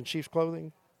wolves in sheep's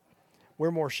clothing?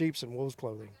 We're more sheep's in wolves'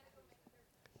 clothing.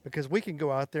 Because we can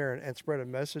go out there and spread a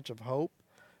message of hope,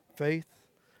 faith,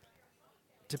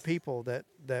 to people that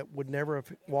would never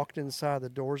have walked inside the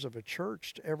doors of a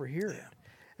church to ever hear it.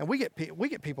 And we get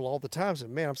people all the time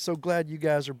saying, "Man, I'm so glad you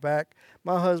guys are back."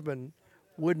 My husband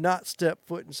would not step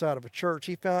foot inside of a church.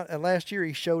 And last year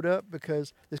he showed up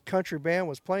because this country band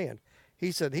was playing.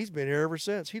 He said he's been here ever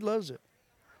since. He loves it.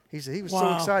 He said he was so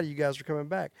Wow. excited you guys are coming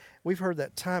back. We've heard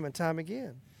that time and time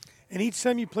again. And each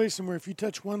time you play somewhere, if you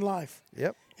touch one life,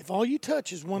 Yep. if all you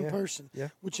touch is one Yeah, person, yeah.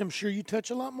 which I'm sure you touch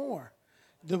a lot more,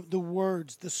 the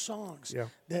words, the songs Yeah.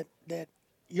 that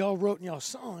y'all wrote and y'all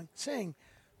sang,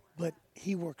 but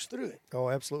he works through it. Oh,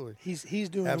 absolutely. He's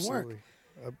doing Absolutely.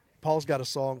 the work. Paul's got a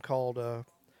song called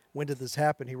 "When Did This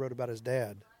Happen?" He wrote about his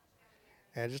dad,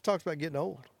 and it just talks about getting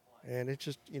old. And it's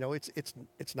just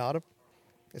it's not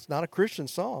a Christian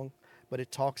song, but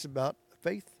it talks about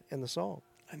faith in the song.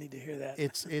 I need to hear that.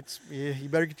 You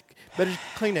better get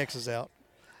Kleenexes out,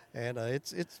 and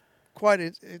it's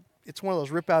one of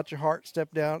those rip out your heart,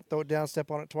 step down, throw it down,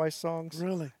 step on it twice songs.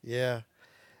 Really? Yeah.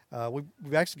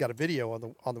 We've actually got a video on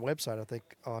the website, I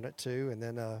think, on it too. And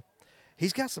then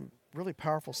he's got some really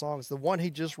powerful songs. The one he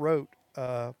just wrote,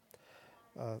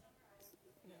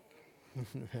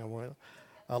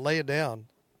 "Lay It Down,"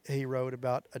 he wrote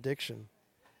about addiction,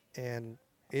 and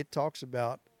it talks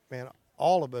about, man,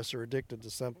 all of us are addicted to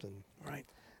something. Right.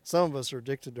 Some of us are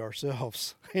addicted to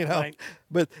ourselves, Right.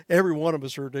 but every one of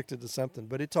us are addicted to something.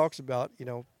 But it talks about,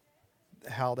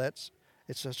 how it's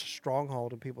such a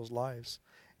stronghold in people's lives.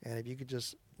 And if you could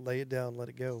just lay it down, let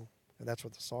it go. And that's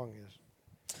what the song is.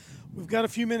 We've got a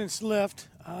few minutes left.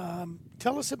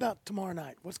 Tell us about tomorrow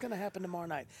night. What's going to happen tomorrow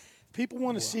night? If people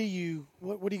want to see you,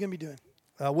 what are you going to be doing?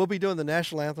 We'll be doing the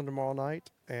national anthem tomorrow night.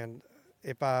 And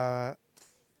if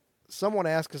someone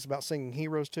asked us about singing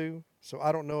Heroes too, so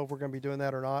I don't know if we're going to be doing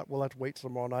that or not. We'll have to wait till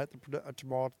tomorrow night,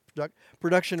 the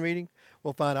production meeting.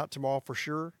 We'll find out tomorrow for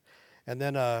sure. And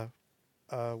then, man,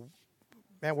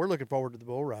 we're looking forward to the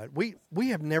bull ride.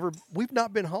 We've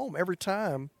not been home every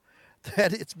time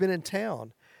that it's been in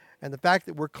town. And the fact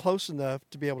that we're close enough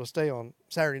to be able to stay on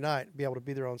Saturday night and be able to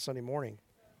be there on Sunday morning,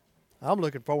 I'm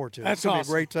looking forward to it. That's It's going to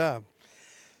awesome. be a great time.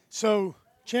 So,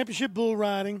 championship bull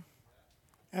riding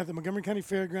at the Montgomery County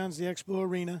Fairgrounds, the Expo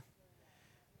Arena.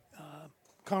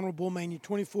 Conroe Bull Mania,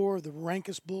 24 of the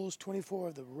rankest bulls, 24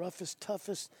 of the roughest,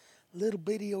 toughest, little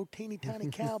bitty old teeny tiny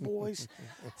cowboys.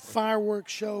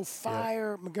 Fireworks show,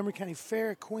 fire, Montgomery County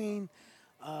Fair Queen.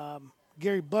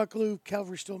 Gary Bucklew,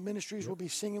 Calvary Stone Ministries will be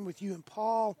singing with you and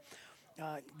Paul.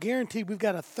 Guaranteed, we've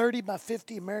got a 30 by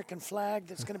 50 American flag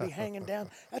that's going to be hanging down.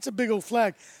 That's a big old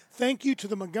flag. Thank you to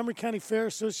the Montgomery County Fair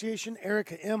Association,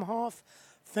 Erica Emhoff.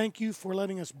 Thank you for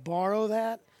letting us borrow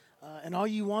that. And all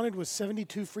you wanted was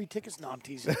 72 free tickets? No, I'm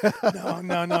teasing.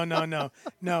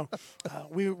 No.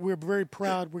 We're very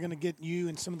proud. We're going to get you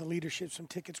and some of the leadership some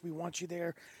tickets. We want you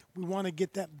there. We want to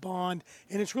get that bond.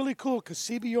 And it's really cool because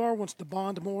CBR wants to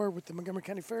bond more with the Montgomery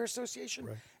County Fair Association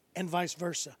and vice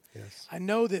versa. Yes. I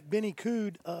know that Benny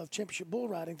Cood of Championship Bull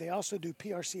Riding, they also do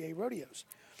PRCA rodeos.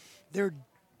 They're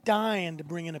dying to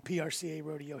bring in a PRCA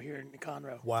rodeo here in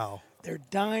Conroe. Wow. They're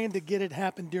dying to get it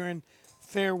happen during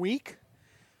Fair Week,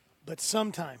 but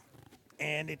sometime.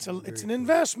 And it's an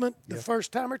investment the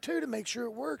first time or two to make sure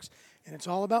it works. And it's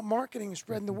all about marketing and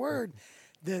spreading the word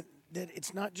that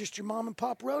it's not just your mom and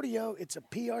pop rodeo. It's a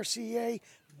PRCA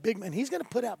big man. He's going to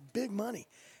put out big money.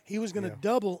 He was going to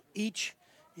double each,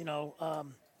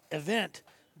 event,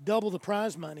 double the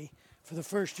prize money for the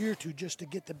first year or two just to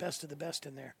get the best of the best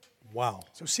in there. Wow.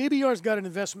 So CBR's got an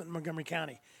investment in Montgomery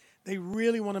County. They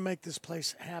really want to make this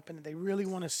place happen. They really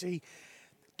want to see,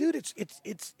 dude.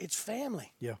 It's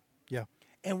family. Yeah. Yeah.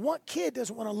 And what kid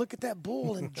doesn't want to look at that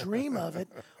bull and dream of it,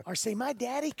 or say, "My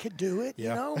daddy could do it," you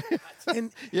know?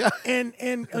 And and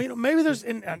you know, maybe there's,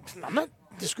 and I'm not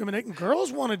discriminating.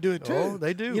 Girls want to do it too. Oh,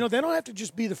 they do. You know, they don't have to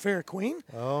just be the fair queen.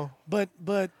 Oh, But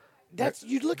that's,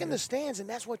 you look in the stands and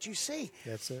that's what you see.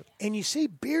 that's it. And you see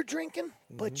beer drinking,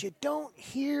 but you don't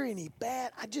hear any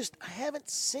bad. I haven't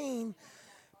seen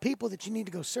people that you need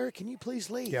to go, "Sir, can you please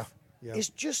leave?" Yeah, yeah. It's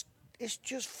just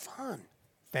fun.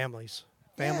 Family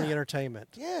Yeah. entertainment.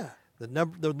 Yeah. The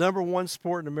number one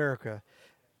sport in America.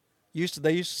 They used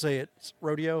to say it's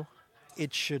rodeo.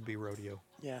 It should be rodeo.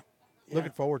 Yeah.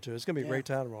 Looking forward to it. It's going to be a Yeah. great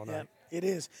time tomorrow Yeah, night. it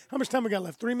is. How much time we got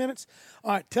left? 3 minutes?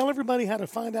 All right, tell everybody how to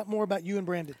find out more about you and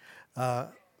Branded.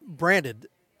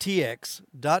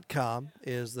 BrandedTX.com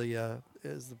is the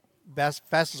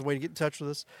fastest way to get in touch with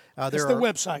us. That's the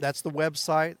website. That's the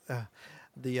website,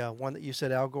 the one that you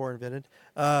said Al Gore invented.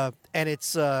 And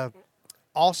it's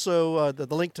also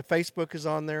the link to Facebook is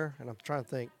on there. And I'm trying to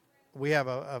think. We have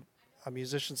a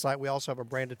musician site. We also have a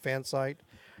Branded fan site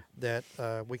that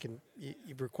we can, you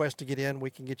request to get in, we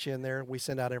can get you in there. We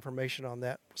send out information on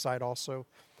that site also.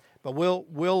 But we'll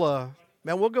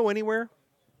go anywhere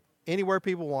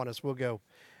people want us, we'll go.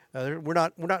 We're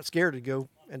not scared to go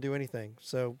and do anything.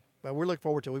 So we're looking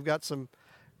forward to it. We've got some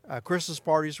Christmas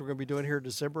parties we're going to be doing here in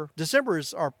December. December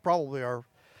is probably one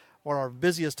of our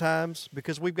busiest times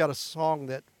because we've got a song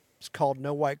that's called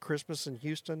 "No White Christmas" in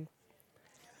Houston.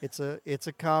 It's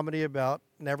a comedy about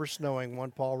never snowing,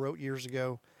 one Paul wrote years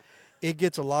ago. It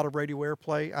gets a lot of radio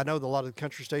airplay. I know that a lot of the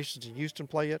country stations in Houston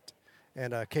play it,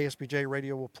 and KSBJ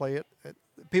radio will play it.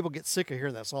 People get sick of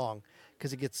hearing that song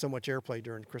because it gets so much airplay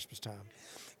during Christmas time.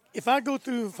 If I go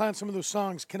through and find some of those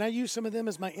songs, can I use some of them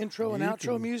as my intro and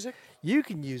outro music? You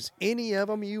can use any of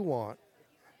them you want.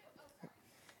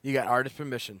 You got artist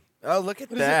permission. Oh, look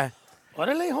at What is that.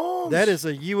 Orderly Holmes. That is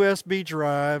a USB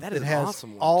drive That is that has an awesome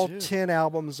one, all too. 10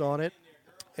 albums on it,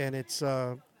 and it's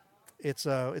on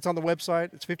the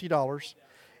website. It's $50.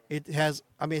 It has,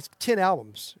 it's 10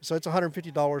 albums, so it's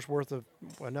 $150 worth of.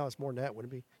 Well, no, it's more than that,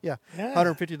 wouldn't it be? Yeah, Yeah.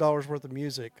 $150 worth of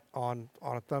music on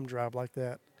a thumb drive like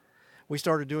that. We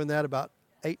started doing that about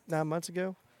 8-9 months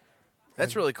ago.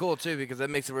 That's really cool, too, because that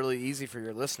makes it really easy for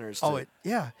your listeners. Oh,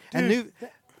 and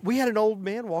we had an old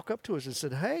man walk up to us and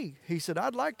said, "Hey," he said,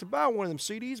 "I'd like to buy one of them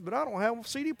CDs, but I don't have a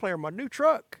CD player in my new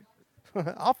truck.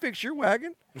 I'll fix your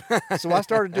wagon." So I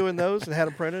started doing those and had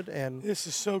them printed, and This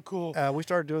is so cool. we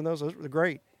started doing those. Those were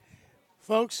great.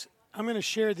 Folks, I'm going to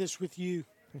share this with you.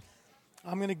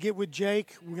 I'm going to get with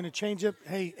Jake. We're going to change up.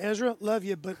 Hey, Ezra, love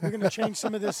you, but we're going to change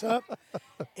some of this up,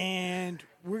 and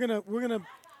we're gonna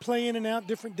play in and out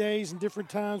different days and different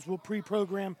times. We'll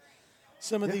pre-program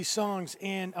some of these songs,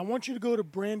 and I want you to go to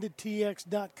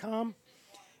brandedtx.com,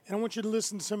 and I want you to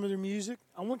listen to some of their music.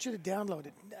 I want you to download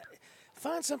it.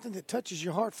 Find something that touches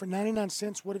your heart for 99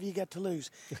 cents. What have you got to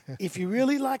lose? If you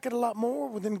really like it a lot more,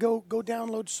 well, then go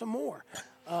download some more.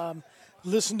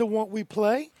 Listen to what we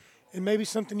play, and maybe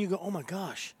something you go, "Oh my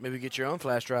gosh." Maybe get your own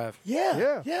flash drive.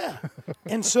 Yeah.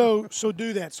 And so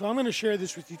do that. So I'm going to share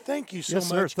this with you. Thank you so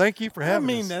Yes, much. sir. Thank you for having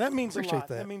I mean us. that. That means Appreciate a lot.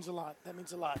 that. That means a lot. That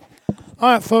means a lot. All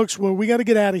right, folks. Well, we got to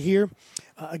get out of here.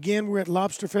 Again, we're at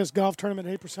Lobsterfest Golf Tournament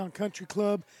at April Sound Country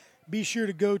Club. Be sure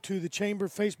to go to the Chamber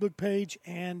Facebook page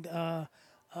and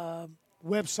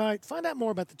website. Find out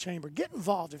more about the Chamber. Get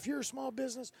involved. If you're a small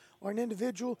business or an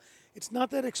individual, it's not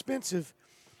that expensive,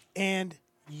 and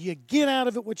you get out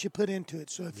of it what you put into it.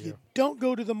 So if you don't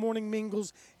go to the morning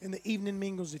mingles and the evening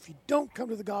mingles, if you don't come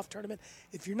to the golf tournament,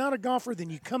 if you're not a golfer, then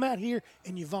you come out here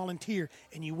and you volunteer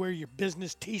and you wear your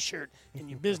business T-shirt and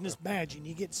your business badge and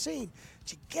you get seen.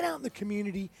 But you get out in the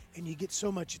community and you get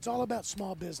so much. It's all about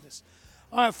small business.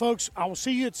 All right, folks, I will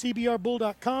see you at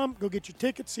cbrbull.com. Go get your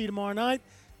tickets. See you tomorrow night.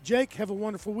 Jake, have a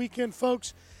wonderful weekend,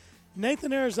 folks.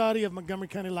 Nathan Arizati of Montgomery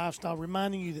County Lifestyle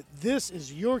reminding you that this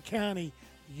is your county,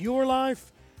 your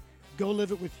life. Go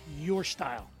live it with your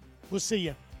style. We'll see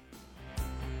you.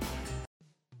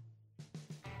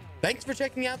 Thanks for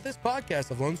checking out this podcast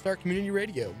of Lone Star Community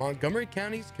Radio, Montgomery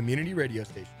County's community radio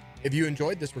station. If you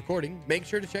enjoyed this recording, make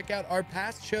sure to check out our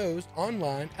past shows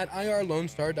online at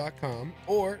irlonestar.com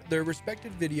or their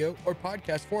respective video or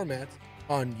podcast formats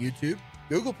on YouTube,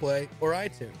 Google Play, or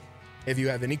iTunes. If you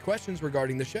have any questions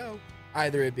regarding the show,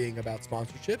 either it being about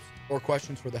sponsorships or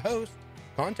questions for the host,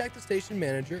 contact the station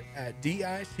manager at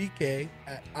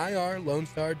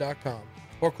dick@irlonestar.com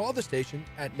or call the station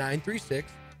at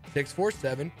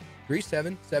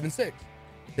 936-647-3776.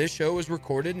 This show was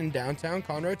recorded in downtown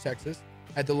Conroe, Texas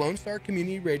at the Lone Star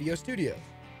Community Radio Studios,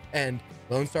 and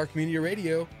Lone Star Community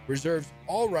Radio reserves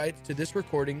all rights to this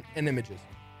recording and images.